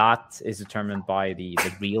 that is determined by the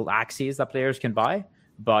real Axies that players can buy.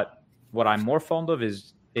 But what I'm more fond of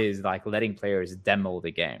is like letting players demo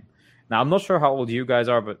the game. Now, I'm not sure how old you guys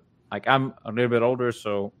are, but like I'm a little bit older,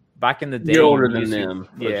 so back in the day, you're older than them.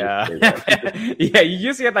 Yeah, yeah. You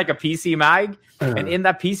used to get like a PC mag, and in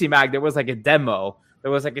that PC mag there was like a demo.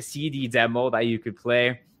 There was like a CD demo that you could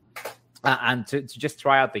play, and to just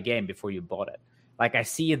try out the game before you bought it. Like, I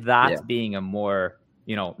see that being a more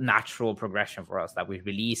natural progression for us, that we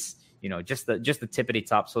release just the tippity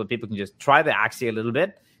top, so that people can just try the Axie a little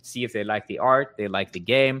bit, see if they like the art, they like the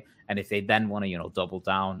game, and if they then want to double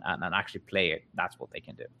down and actually play it, that's what they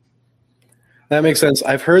can do. That makes sense.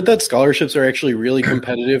 I've heard that scholarships are actually really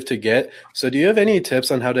competitive to get. So do you have any tips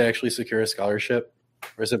on how to actually secure a scholarship?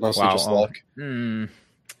 Or is it mostly just luck?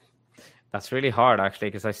 That's really hard, actually,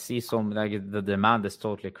 because I see the demand is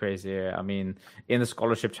totally crazy. I mean, in the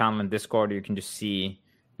scholarship channel in Discord, you can just see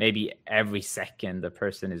maybe every second the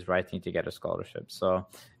person is writing to get a scholarship. So,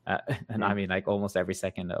 and I mean, like almost every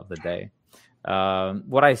second of the day.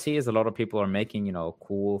 What I see is a lot of people are making,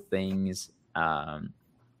 cool things,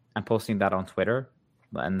 and posting that on Twitter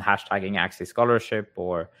and hashtagging Axie Scholarship,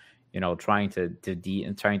 or trying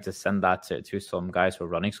to send that to some guys who are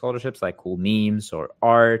running scholarships, like cool memes or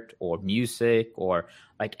art or music, or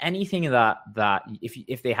like anything that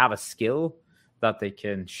if they have a skill that they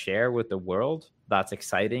can share with the world, that's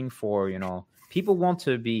exciting for people want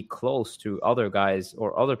to be close to other guys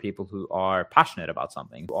or other people who are passionate about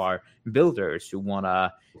something, who are builders, who want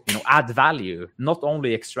to add value, not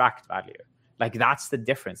only extract value. Like that's the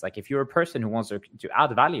difference. Like if you're a person who wants to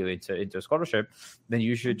add value into a scholarship, then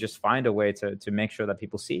you should just find a way to make sure that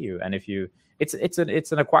people see you. And if you, it's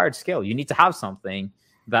an acquired skill. You need to have something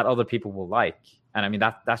that other people will like. And I mean,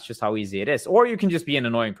 that's just how easy it is. Or you can just be an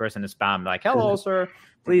annoying person and spam like, hello, sir,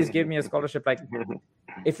 please give me a scholarship. Like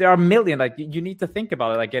if there are a million, like you need to think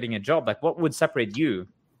about it, like getting a job. Like what would separate you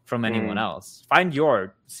from anyone else? Find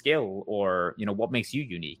your skill, or, you know, what makes you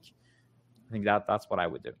unique. I think that's what I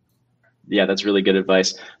would do. Yeah, that's really good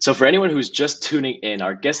advice. So for anyone who's just tuning in,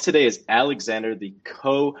 our guest today is Alexander, the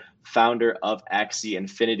co-founder of Axie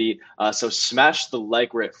Infinity. So smash the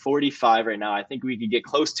like. We're at 45 right now. I think we could get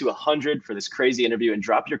close to 100 for this crazy interview, and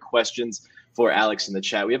drop your questions for Alex in the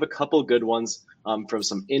chat. We have a couple good ones from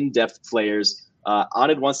some in-depth players.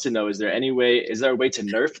 Anand wants to know, is there a way to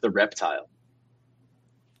nerf the reptile?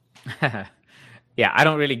 Yeah, I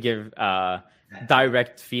don't really give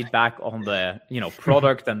direct feedback on the, you know,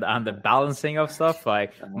 product and the balancing of stuff.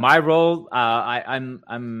 Like my role, I'm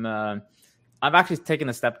actually taken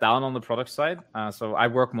a step down on the product side. So I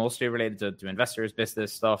work mostly related to investors,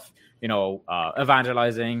 business stuff, you know,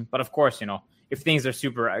 evangelizing. But of course, you know, if things are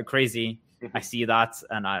super crazy, I see that,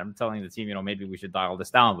 and I'm telling the team, you know, maybe we should dial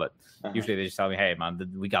this down. But usually they just tell me, hey, man,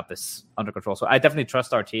 we got this under control. So I definitely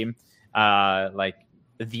trust our team. Like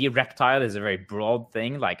the reptile is a very broad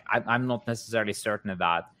thing. Like I'm not necessarily certain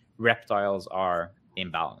that reptiles are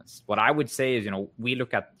imbalanced. What I would say is, you know, we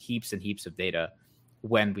look at heaps and heaps of data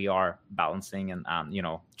when we are balancing and you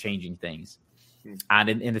know, changing things. And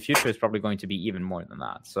in the future, it's probably going to be even more than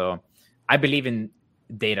that. So I believe in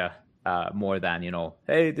data more than, you know,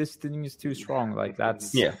 hey, this thing is too strong. Like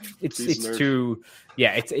that's it's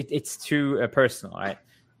too personal, right?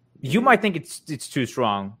 You might think it's too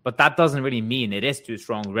strong, but that doesn't really mean it is too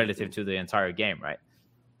strong relative to the entire game, right?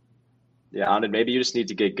 Yeah, Anand, maybe you just need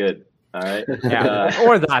to get good. All right. Yeah,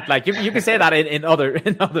 or that. Like you can say that in other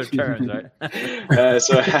terms, right?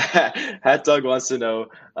 So Hat Dog wants to know,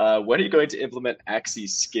 when are you going to implement Axie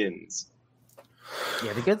skins?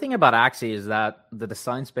 Yeah, the good thing about Axie is that the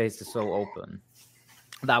design space is so open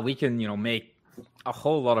that we can, you know, make a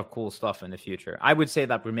whole lot of cool stuff in the future. I would say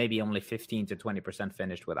that we're maybe only 15 to 20%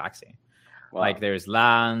 finished with Axie. Wow. Like there's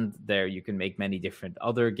land there, you can make many different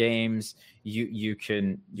other games. You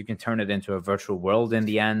can turn it into a virtual world in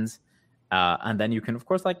the end, and then you can of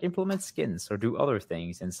course like implement skins or do other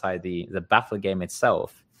things inside the battle game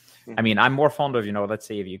itself. I mean, I'm more fond of, you know, let's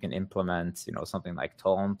say if you can implement, you know, something like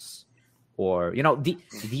taunts. Or, you know,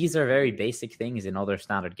 these are very basic things in other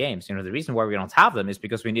standard games. You know, the reason why we don't have them is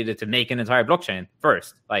because we needed to make an entire blockchain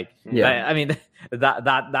first. Like, I mean,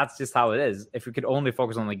 that's just how it is. If we could only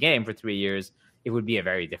focus on the game for 3 years, it would be a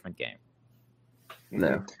very different game.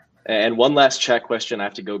 No. And one last chat question. I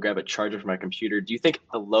have to go grab a charger for my computer. Do you think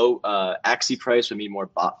the low Axie price would mean more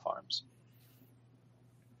bot farms?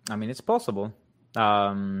 I mean, it's possible.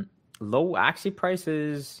 Low Axie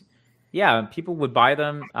prices... Yeah, people would buy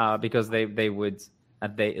them because they would I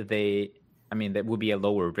mean, that would be a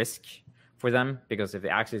lower risk for them, because if the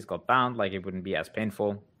Axies got banned, like it wouldn't be as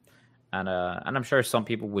painful, and I'm sure some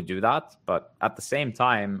people would do that. But at the same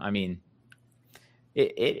time, I mean,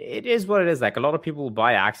 it is what it is. Like a lot of people will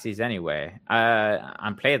buy Axies anyway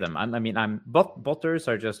and play them. I mean, botters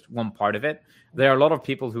are just one part of it. There are a lot of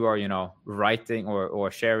people who are, you know, writing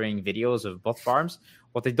or sharing videos of bot farms.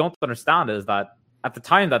 What they don't understand is that at the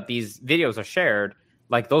time that these videos are shared,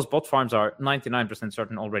 like those bot farms are 99%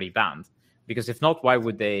 certain already banned. Because if not, why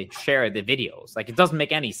would they share the videos? Like it doesn't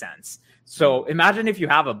make any sense. So imagine if you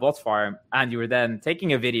have a bot farm and you're then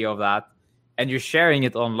taking a video of that and you're sharing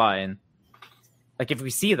it online. Like if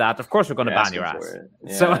we see that, of course we're going to ban your ass.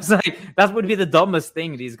 Yeah. So it's like that would be the dumbest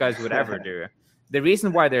thing these guys would ever do. The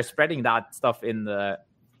reason why they're spreading that stuff in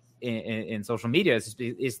social media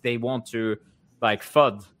is they want to like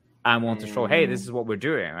FUD and want to show, hey, this is what we're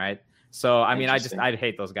doing, right? So I mean, I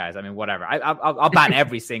hate those guys. I mean, whatever. I'll ban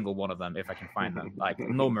every single one of them if I can find them. Like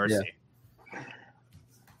no mercy.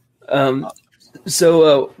 Yeah.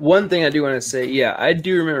 So one thing I do want to say, yeah, I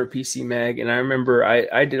do remember PC Mag, and I remember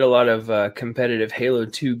I did a lot of competitive Halo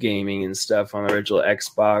 2 gaming and stuff on the original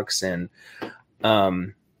Xbox and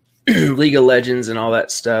League of Legends and all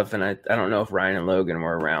that stuff. And I don't know if Ryan and Logan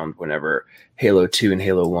were around whenever Halo 2 and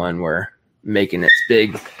Halo 1 were making its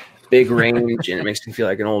big range, and it makes me feel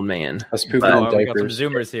like an old man. We got some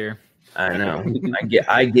Zoomers here. I know.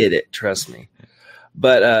 I get it. Trust me.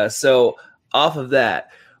 But so off of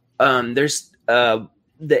that, there's the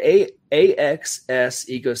AXS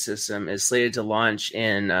ecosystem is slated to launch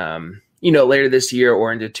in later this year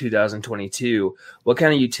or into 2022. What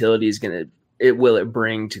kind of utility will it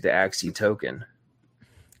bring to the Axie token?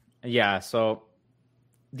 Yeah, so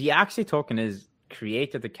the Axie token is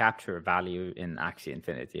created to capture value in Axie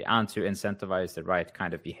Infinity and to incentivize the right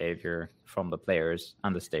kind of behavior from the players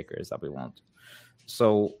and the stakers that we want.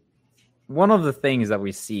 So one of the things that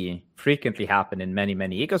we see frequently happen in many,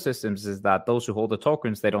 many ecosystems is that those who hold the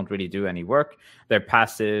tokens, they don't really do any work. They're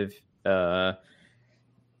passive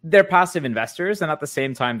investors, and at the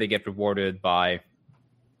same time they get rewarded by,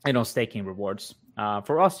 staking rewards.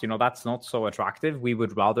 For us, that's not so attractive. We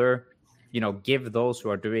would rather give those who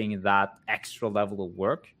are doing that extra level of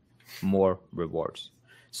work more rewards.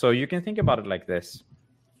 So you can think about it like this.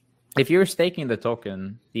 If you're staking the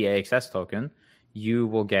token, the AXS token, you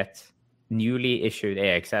will get newly issued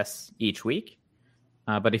AXS each week.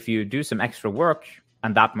 But if you do some extra work,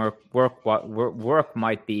 and that work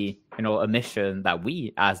might be, a mission that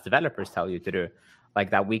we as developers tell you to do. Like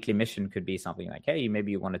that weekly mission could be something like, hey,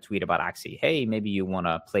 maybe you want to tweet about Axie. Hey, maybe you want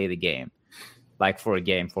to play the game. Like for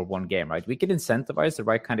one game, right? We can incentivize the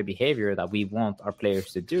right kind of behavior that we want our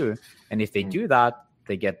players to do. And if they do that,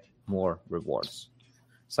 they get more rewards.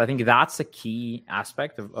 So I think that's a key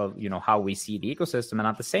aspect of how we see the ecosystem. And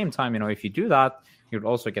at the same time, if you do that, you'll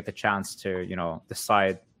also get the chance to,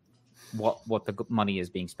 decide what the money is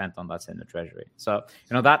being spent on that's in the treasury. So,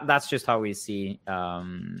 that's just how we see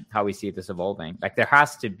this evolving. Like there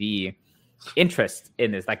has to be interest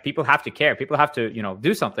in this. Like people have to care. People have to,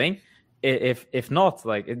 do something. If not,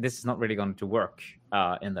 like this is not really going to work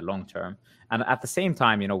in the long term. And at the same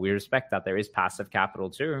time, we respect that there is passive capital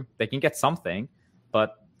too. They can get something,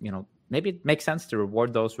 but maybe it makes sense to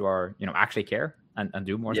reward those who are actually care and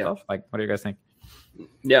do more stuff. Like, what do you guys think?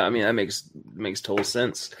 Yeah, I mean that makes total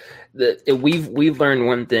sense. We've learned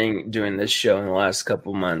one thing doing this show in the last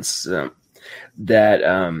couple months, that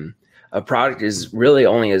a product is really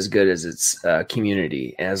only as good as its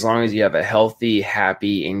community. And as long as you have a healthy,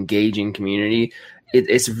 happy, engaging community,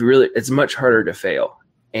 it's much harder to fail.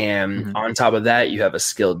 And on top of that, you have a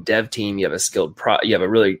skilled dev team, you have you have a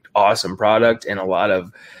really awesome product and a lot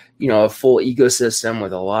of, a full ecosystem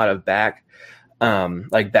with a lot of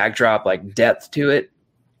backdrop, like depth to it.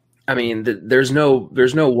 I mean, there's no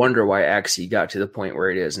wonder why Axie got to the point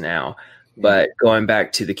where it is now. But going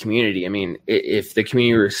back to the community, I mean, if the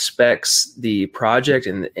community respects the project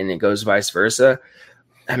and it goes vice versa,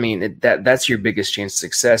 I mean, that's your biggest chance of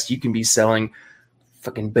success. You can be selling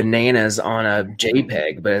fucking bananas on a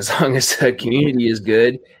JPEG, but as long as the community is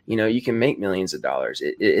good, you can make millions of dollars.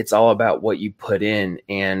 It's all about what you put in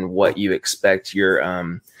and what you expect your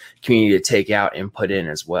community to take out and put in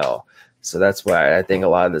as well. So that's why I think a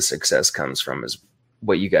lot of the success comes from is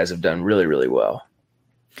what you guys have done really, really well.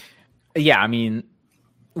 Yeah, I mean,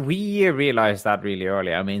 we realized that really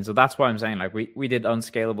early. I mean, so that's why I'm saying like we did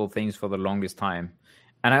unscalable things for the longest time.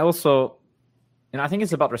 And I also, I think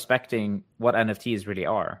it's about respecting what NFTs really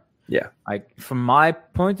are. Yeah. Like from my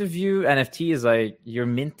point of view, NFT is like you're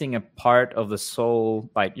minting a part of the soul.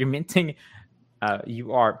 Like you're minting,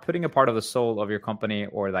 you are putting a part of the soul of your company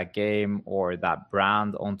or that game or that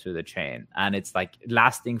brand onto the chain. And it's like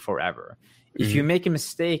lasting forever. Mm-hmm. If you make a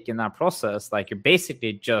mistake in that process, like you're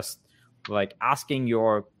basically just like asking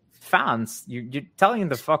your fans, you're telling them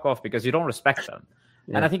to fuck off because you don't respect them.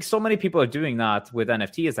 Yeah. And I think so many people are doing that with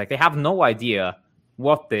NFTs. Like they have no idea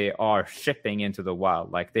what they are shipping into the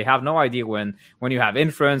wild. Like they have no idea when you have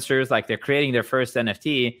influencers, like they're creating their first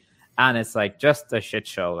NFT and it's like just a shit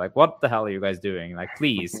show. Like what the hell are you guys doing? Like,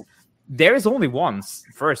 please, there is only once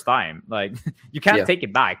first time. Like you can't take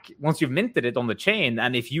it back once you've minted it on the chain.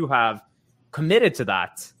 And if you have committed to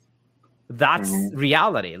that, that's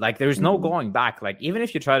reality. Like there's no going back. Like even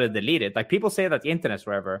if you try to delete it, like people say that the internet's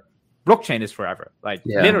forever, blockchain is forever. Like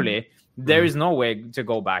literally there is no way to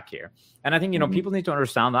go back here. And I think, people need to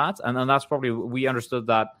understand that. And that's probably, we understood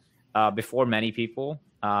that before many people.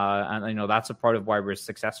 And that's a part of why we're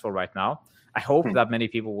successful right now. I hope that many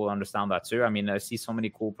people will understand that too. I mean, I see so many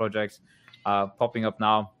cool projects popping up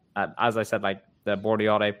now. As I said, like the Bored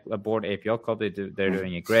API Club, they're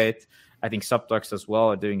doing it great. I think Subducks as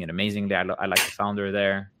well are doing it amazingly. I like the founder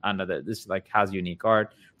there, and this like has unique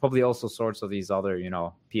art. Probably also sorts of these other,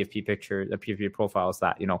 PFP pictures, PFP profiles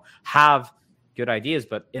that have good ideas.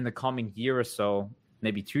 But in the coming year or so,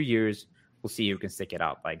 maybe 2 years, we'll see who can stick it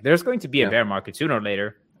out. Like there's going to be a bear market sooner or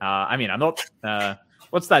later. I mean, I'm not.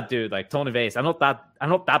 What's that dude like Tony Vase? I'm not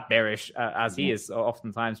that bearish as he is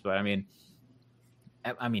oftentimes, but I mean,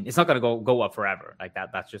 it's not going to go up forever like that.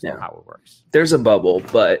 That's just not how it works. There's a bubble,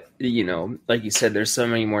 but like you said, there's so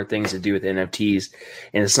many more things to do with NFTs,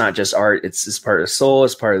 and it's not just art. It's part of soul.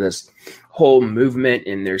 It's part of this whole movement,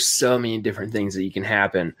 and there's so many different things that you can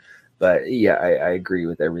happen. But yeah, I agree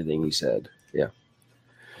with everything you said. Yeah.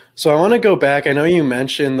 So I want to go back. I know you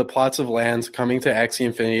mentioned the plots of lands coming to Axie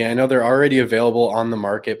Infinity. I know they're already available on the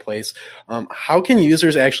marketplace. How can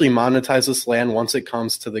users actually monetize this land once it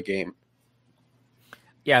comes to the game?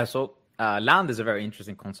 Yeah, so land is a very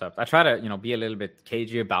interesting concept. I try to, be a little bit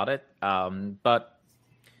cagey about it, but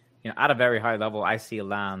at a very high level, I see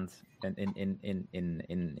land in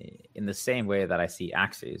the same way that I see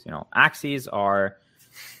Axies. Axies are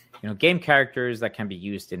game characters that can be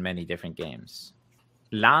used in many different games.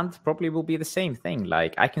 Land probably will be the same thing.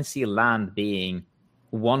 Like, I can see land being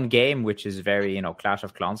one game, which is very, Clash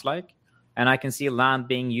of Clans like, and I can see land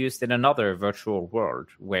being used in another virtual world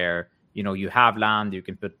where, you have land, you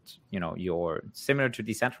can put, your similar to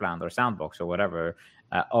Decentraland or Sandbox or whatever,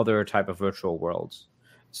 other type of virtual worlds.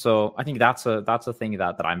 So I think that's a thing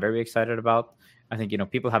that I'm very excited about. I think,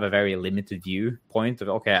 people have a very limited viewpoint of,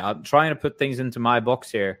 okay, I'm trying to put things into my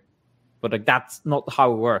box here, but like, that's not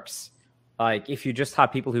how it works. Like, if you just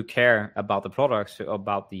have people who care about the products,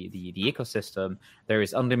 about the ecosystem, there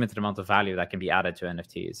is unlimited amount of value that can be added to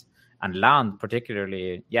NFTs. And land,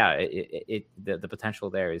 particularly, the potential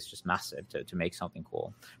there is just massive to make something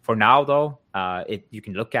cool. For now, though, you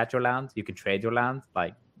can look at your land, you can trade your land.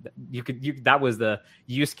 Like, that was the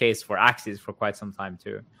use case for Axies for quite some time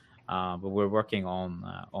too. But we're working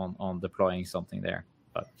on deploying something there.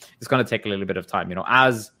 But it's going to take a little bit of time.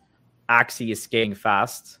 As Axie is scaling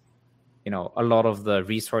fast, a lot of the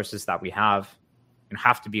resources that we have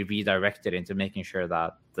to be redirected into making sure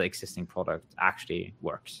that the existing product actually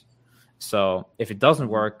works. So if it doesn't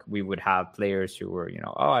work, we would have players who were,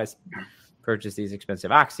 I purchased these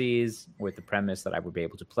expensive Axies with the premise that I would be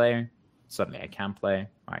able to play. Suddenly I can't play.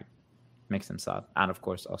 Right. Makes them sad. And of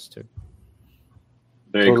course, us too.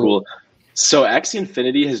 Very cool. So Axie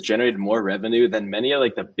Infinity has generated more revenue than many of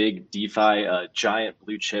the big DeFi giant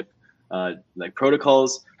blue chip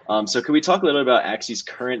protocols. So could we talk a little about Axie's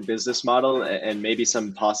current business model and maybe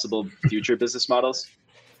some possible future business models?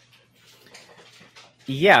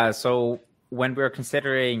 Yeah. So when we're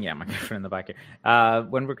considering, my girlfriend in the back here,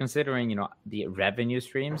 when we're considering, the revenue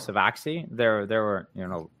streams of Axie, there were,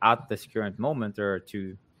 at this current moment, there are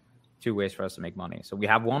two ways for us to make money. So we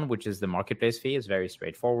have one, which is the marketplace fee. It's very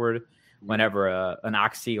straightforward. Whenever an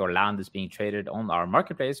Axie or land is being traded on our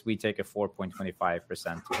marketplace, we take a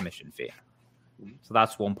 4.25% commission fee. So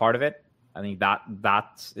that's one part of it. I think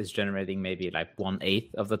that is generating maybe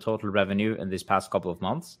 1/8 of the total revenue in these past couple of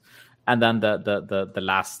months. And then the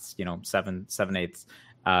last, 7/8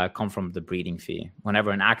 come from the breeding fee. Whenever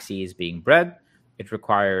an Axie is being bred, it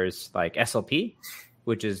requires SLP,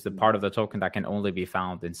 which is the part of the token that can only be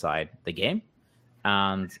found inside the game.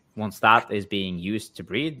 And once that is being used to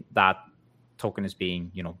breed, that token is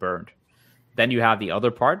being, burned. Then you have the other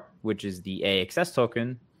part, which is the AXS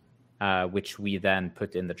token, which we then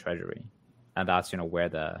put in the treasury. And that's, where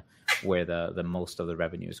the most of the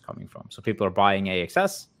revenue is coming from. So people are buying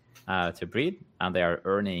AXS to breed, and they are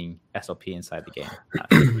earning SLP inside the game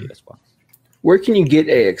as well. Where can you get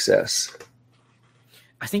AXS?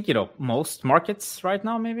 I think, most markets right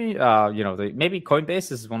now, maybe, maybe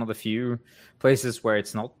Coinbase is one of the few places where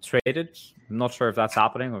it's not traded. I'm not sure if that's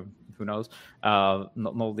happening, or who knows.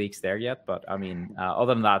 No leaks there yet. But I mean,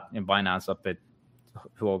 other than that, in Binance, Upbit,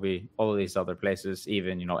 Huobi, all of these other places,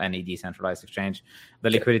 even, any decentralized exchange, the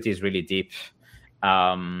liquidity is really deep.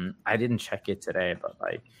 I didn't check it today, but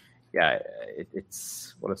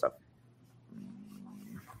it's what is up?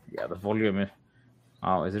 Yeah, the volume.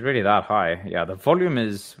 Oh, is it really that high? Yeah, the volume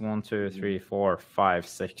is 1, 2, 3, 4, 5,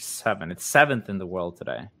 6, 7. It's 7th in the world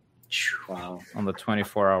today. Wow. On the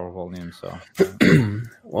 24-hour volume. So,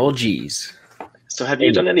 well, geez. So, have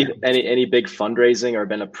you done any big fundraising or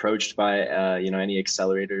been approached by any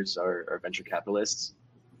accelerators or venture capitalists?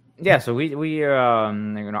 Yeah, so we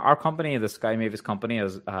our company, the Sky Mavis company,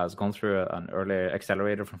 has gone through an early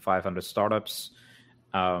accelerator from 500 startups.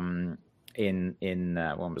 In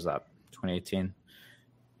when was that? 2018.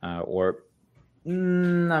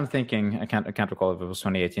 I'm thinking I can't recall if it was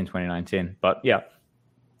 2018, 2019, but yeah,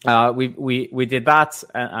 we did that,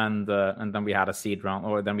 and then we had a seed round,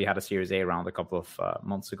 or then we had a Series A round a couple of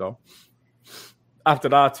months ago. After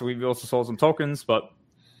that, we also sold some tokens, but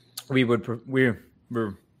we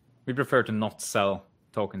prefer to not sell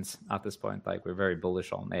tokens at this point. We're very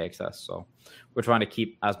bullish on AXS, so we're trying to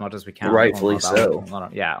keep as much as we can. Rightfully so.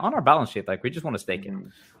 On our balance sheet, we just want to stake it.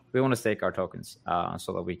 We want to stake our tokens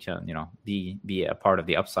so that we can, be a part of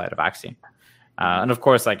the upside of Axie. And of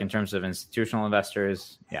course, in terms of institutional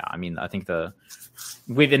investors, I mean, I think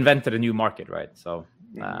we've invented a new market, right? So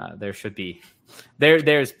there should be,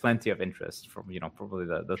 there's plenty of interest from, probably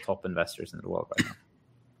the top investors in the world right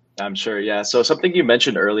now. I'm sure. Yeah. So something you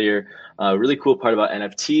mentioned earlier, a really cool part about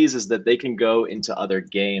NFTs is that they can go into other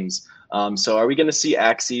games. So are we going to see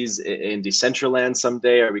Axies in Decentraland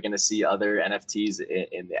someday? Are we going to see other NFTs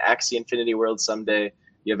in the Axie Infinity World someday? Do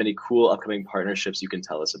you have any cool upcoming partnerships you can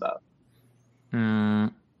tell us about?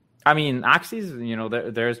 I mean,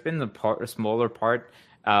 Axies, there's been a smaller part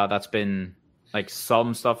that's been like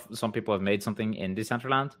some stuff. Some people have made something in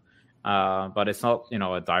Decentraland. But it's not,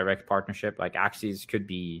 a direct partnership. Like Axies could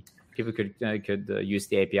be, people could use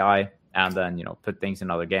the API and then, put things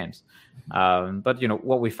in other games. But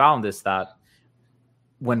what we found is that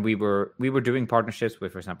when we were doing partnerships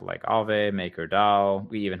with, for example, like Aave, MakerDAO,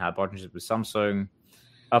 we even had partnerships with Samsung,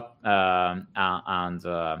 and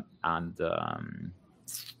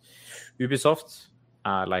Ubisoft,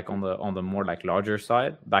 like on the more like larger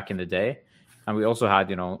side back in the day, and we also had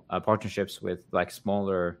partnerships with like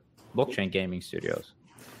smaller blockchain gaming studios.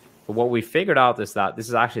 But what we figured out is that this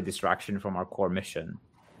is actually a distraction from our core mission.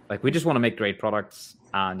 Like we just want to make great products,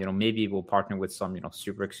 and maybe we'll partner with some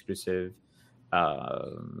super exclusive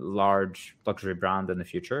large luxury brand in the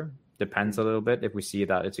future. Depends a little bit if we see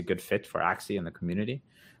that it's a good fit for Axie and the community.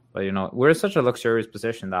 But we're in such a luxurious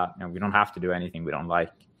position that we don't have to do anything we don't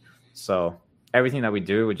like. So everything that we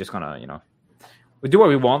do, we're just gonna we do what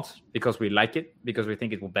we want because we like it, because we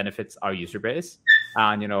think it will benefit our user base.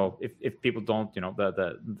 And if people don't,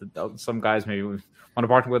 the some guys maybe want to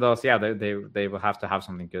partner with us, yeah, they will have to have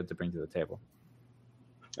something good to bring to the table.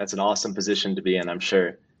 That's an awesome position to be in, I'm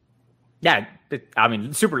sure. Yeah, I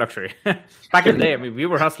mean, super luxury. Back in the day, I mean, we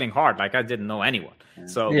were hustling hard. Like I didn't know anyone.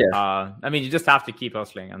 So I mean, you just have to keep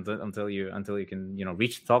hustling until you can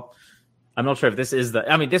reach the top. I'm not sure if this is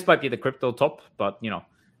this might be the crypto top, but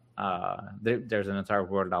there's an entire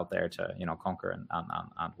world out there to conquer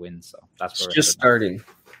and win. So that's where it's just starting.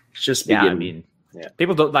 It's just beginning.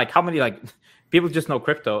 People don't like how many people just know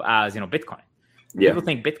crypto as Bitcoin. Yeah. People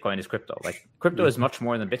think Bitcoin is crypto. Like crypto is much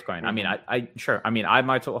more than Bitcoin. I mean, I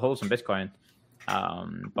might hold some Bitcoin,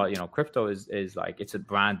 but crypto is like it's a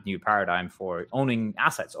brand new paradigm for owning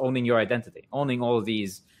assets, owning your identity, owning all of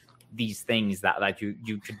these things that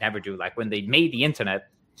you could never do. Like when they made the internet,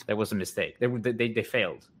 there was a mistake. They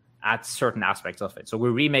failed at certain aspects of it. So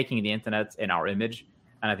we're remaking the internet in our image,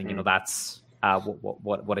 and I think that's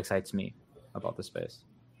what excites me about the space.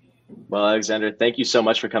 Well, Alexander, thank you so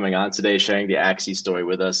much for coming on today, sharing the Axie story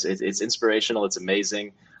with us. It's inspirational. It's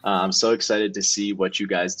amazing. I'm so excited to see what you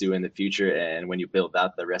guys do in the future and when you build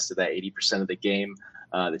out the rest of that 80% of the game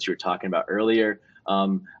that you were talking about earlier.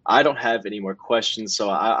 I don't have any more questions, so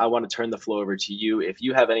I want to turn the floor over to you. If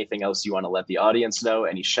you have anything else you want to let the audience know,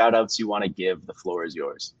 any shout outs you want to give, the floor is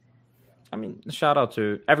yours. I mean, shout out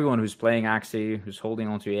to everyone who's playing Axie, who's holding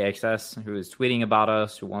on to AXS, who is tweeting about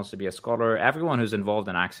us, who wants to be a scholar, everyone who's involved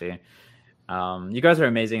in Axie. You guys are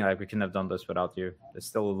amazing. Like we couldn't have done this without you. There's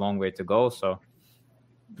still a long way to go. So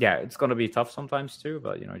yeah, it's going to be tough sometimes too,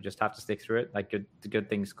 but you just have to stick through it. Like good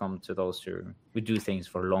things come to those who do things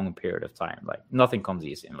for a long period of time. Like nothing comes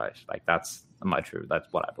easy in life. Like that's my truth. That's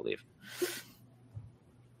what I believe.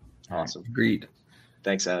 Awesome. Agreed.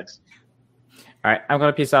 Thanks, Alex. All right. I'm going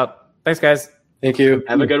to peace out. Thanks, guys. Thank you.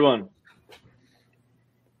 Have a good one.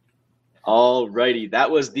 All righty. That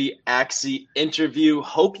was the Axie interview.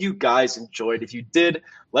 Hope you guys enjoyed. If you did,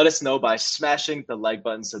 let us know by smashing the like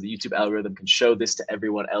button so the YouTube algorithm can show this to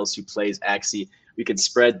everyone else who plays Axie. We can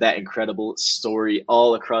spread that incredible story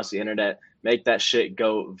all across the internet, make that shit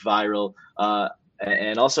go viral,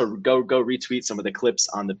 and also go retweet some of the clips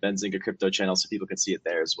on the Benzinga Crypto channel so people can see it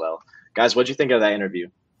there as well. Guys, what'd you think of that interview?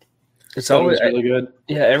 It's always really good.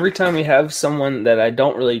 Yeah, every time we have someone that I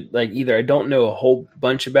don't really like, either I don't know a whole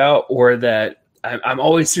bunch about, or that I'm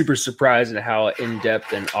always super surprised at how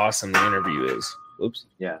in-depth and awesome the interview is. Oops.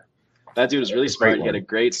 Yeah. That dude was really smart. He had a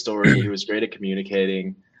great story. He was great at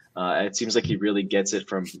communicating. It seems like he really gets it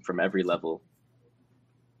from every level.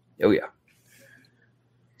 Oh, yeah.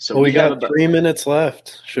 So we got 3 minutes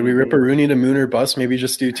left. Should we rip a Rooney to Moon or bust? Maybe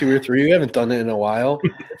just do 2 or 3. We haven't done it in a while.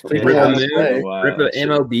 Rip a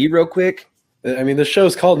MLB real quick. I mean, the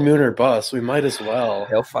show's called Moon or Bust. We might as well.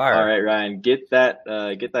 Hellfire. All right, Ryan, get that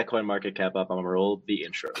CoinMarketCap up. I'm gonna roll the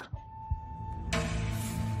intro.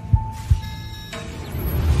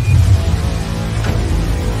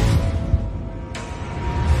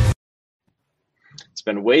 It's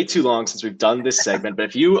been way too long since we've done this segment, but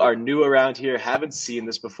if you are new around here, haven't seen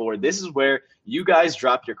this before, this is where you guys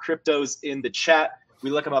drop your cryptos in the chat. We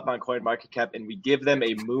look them up on CoinMarketCap and we give them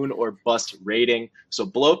a moon or bust rating. So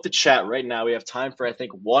blow up the chat right now. We have time for, I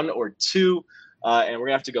think, 1 or 2, and we're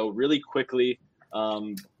gonna have to go really quickly.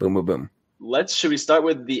 Boom, boom, boom. Should we start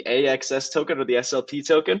with the AXS token or the SLP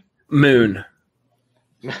token? Moon.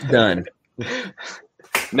 Done.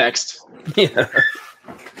 Next. Yeah.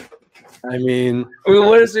 I mean,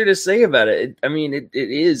 what is there to say about it? It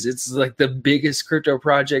is. It's like the biggest crypto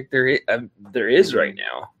project there is right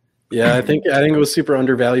now. Yeah, I think it was super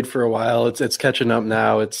undervalued for a while. It's catching up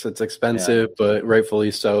now. It's expensive, but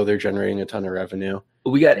rightfully so. They're generating a ton of revenue.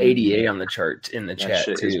 We got ADA on the chart in the That chat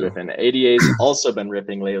shit too. is ripping. ADA's also been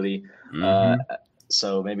ripping lately. Mhm.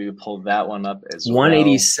 So maybe we pull that one up as well.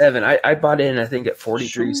 187. I bought in, I think, at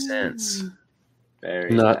 43 cents.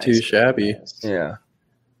 Very Not nice, too very shabby. nice. Yeah.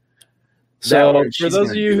 So one, for she's those gonna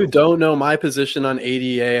of you do who it. don't know my position on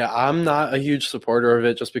ADA, I'm not a huge supporter of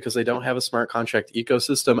it just because they don't have a smart contract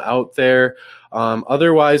ecosystem out there.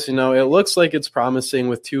 Otherwise, it looks like it's promising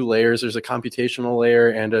with 2 layers. There's a computational layer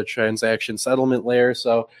and a transaction settlement layer.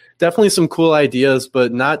 So definitely some cool ideas,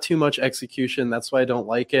 but not too much execution. That's why I don't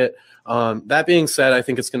like it. That being said, I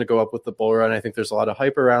think it's going to go up with the bull run. I think there's a lot of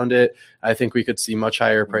hype around it. I think we could see much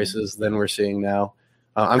higher prices than we're seeing now.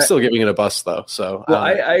 I'm still giving it a bust though. So Well,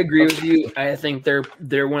 I agree with you. I think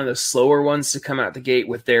they're one of the slower ones to come out the gate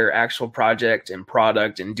with their actual project and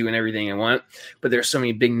product and doing everything they want. But there's so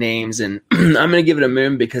many big names, and I'm going to give it a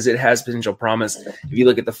moon because it has potential promise. If you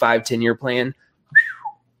look at the 5-10 year plan,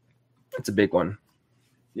 it's a big one.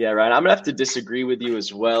 Yeah, Ryan, I'm gonna have to disagree with you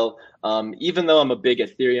as well. Even though I'm a big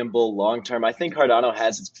Ethereum bull long term, I think Cardano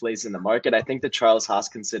has its place in the market. I think that Charles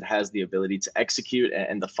Hoskinson has the ability to execute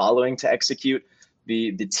and the following to execute.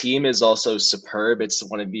 The team is also superb. It's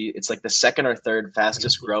like the second or third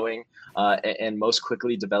fastest growing and most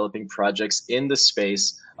quickly developing projects in the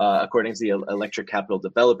space, according to the Electric Capital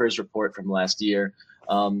Developers report from last year.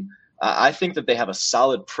 I think that they have a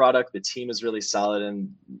solid product. The team is really solid,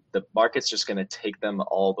 and the market's just going to take them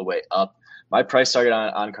all the way up. My price target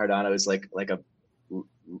on Cardano is like a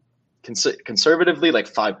conservatively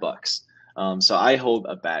like $5. So I hold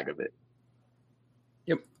a bag of it.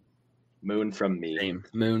 Yep. Moon from me. Same.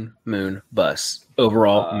 Moon, bus.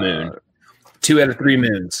 Overall, moon. 2 out of 3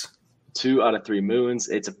 moons. 2 out of 3 moons.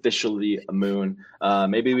 It's officially a moon.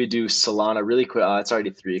 Maybe we do Solana really quick. It's already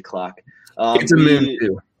 3 o'clock. It's a moon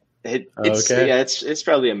too. It's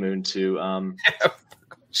probably a moon too.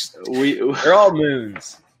 They're all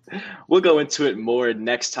moons. We'll go into it more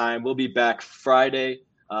next time. We'll be back Friday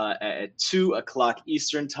at 2 o'clock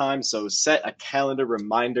Eastern time. So set a calendar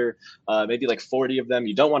reminder, maybe like 40 of them.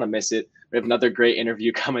 You don't want to miss it. We have another great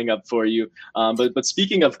interview coming up for you. But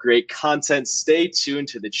speaking of great content, stay tuned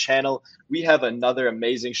to the channel. We have another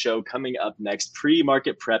amazing show coming up next,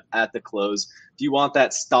 pre-market prep at the close. If you want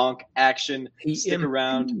that stonk action, stick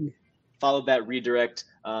around, follow that redirect.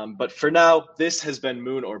 But for now, this has been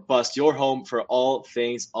Moon or Bust, your home for all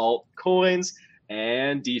things altcoins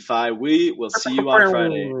and DeFi. We will see you on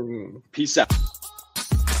Friday. Peace out.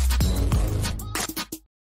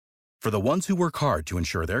 For the ones who work hard to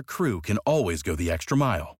ensure their crew can always go the extra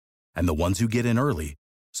mile, and the ones who get in early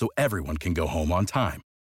so everyone can go home on time,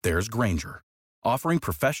 there's Grainger, offering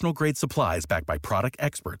professional-grade supplies backed by product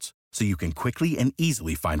experts so you can quickly and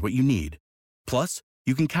easily find what you need. Plus,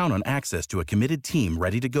 you can count on access to a committed team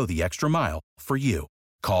ready to go the extra mile for you.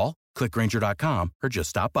 Call, click Grainger.com, or just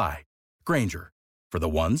stop by. Grainger, for the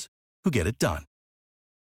ones who get it done.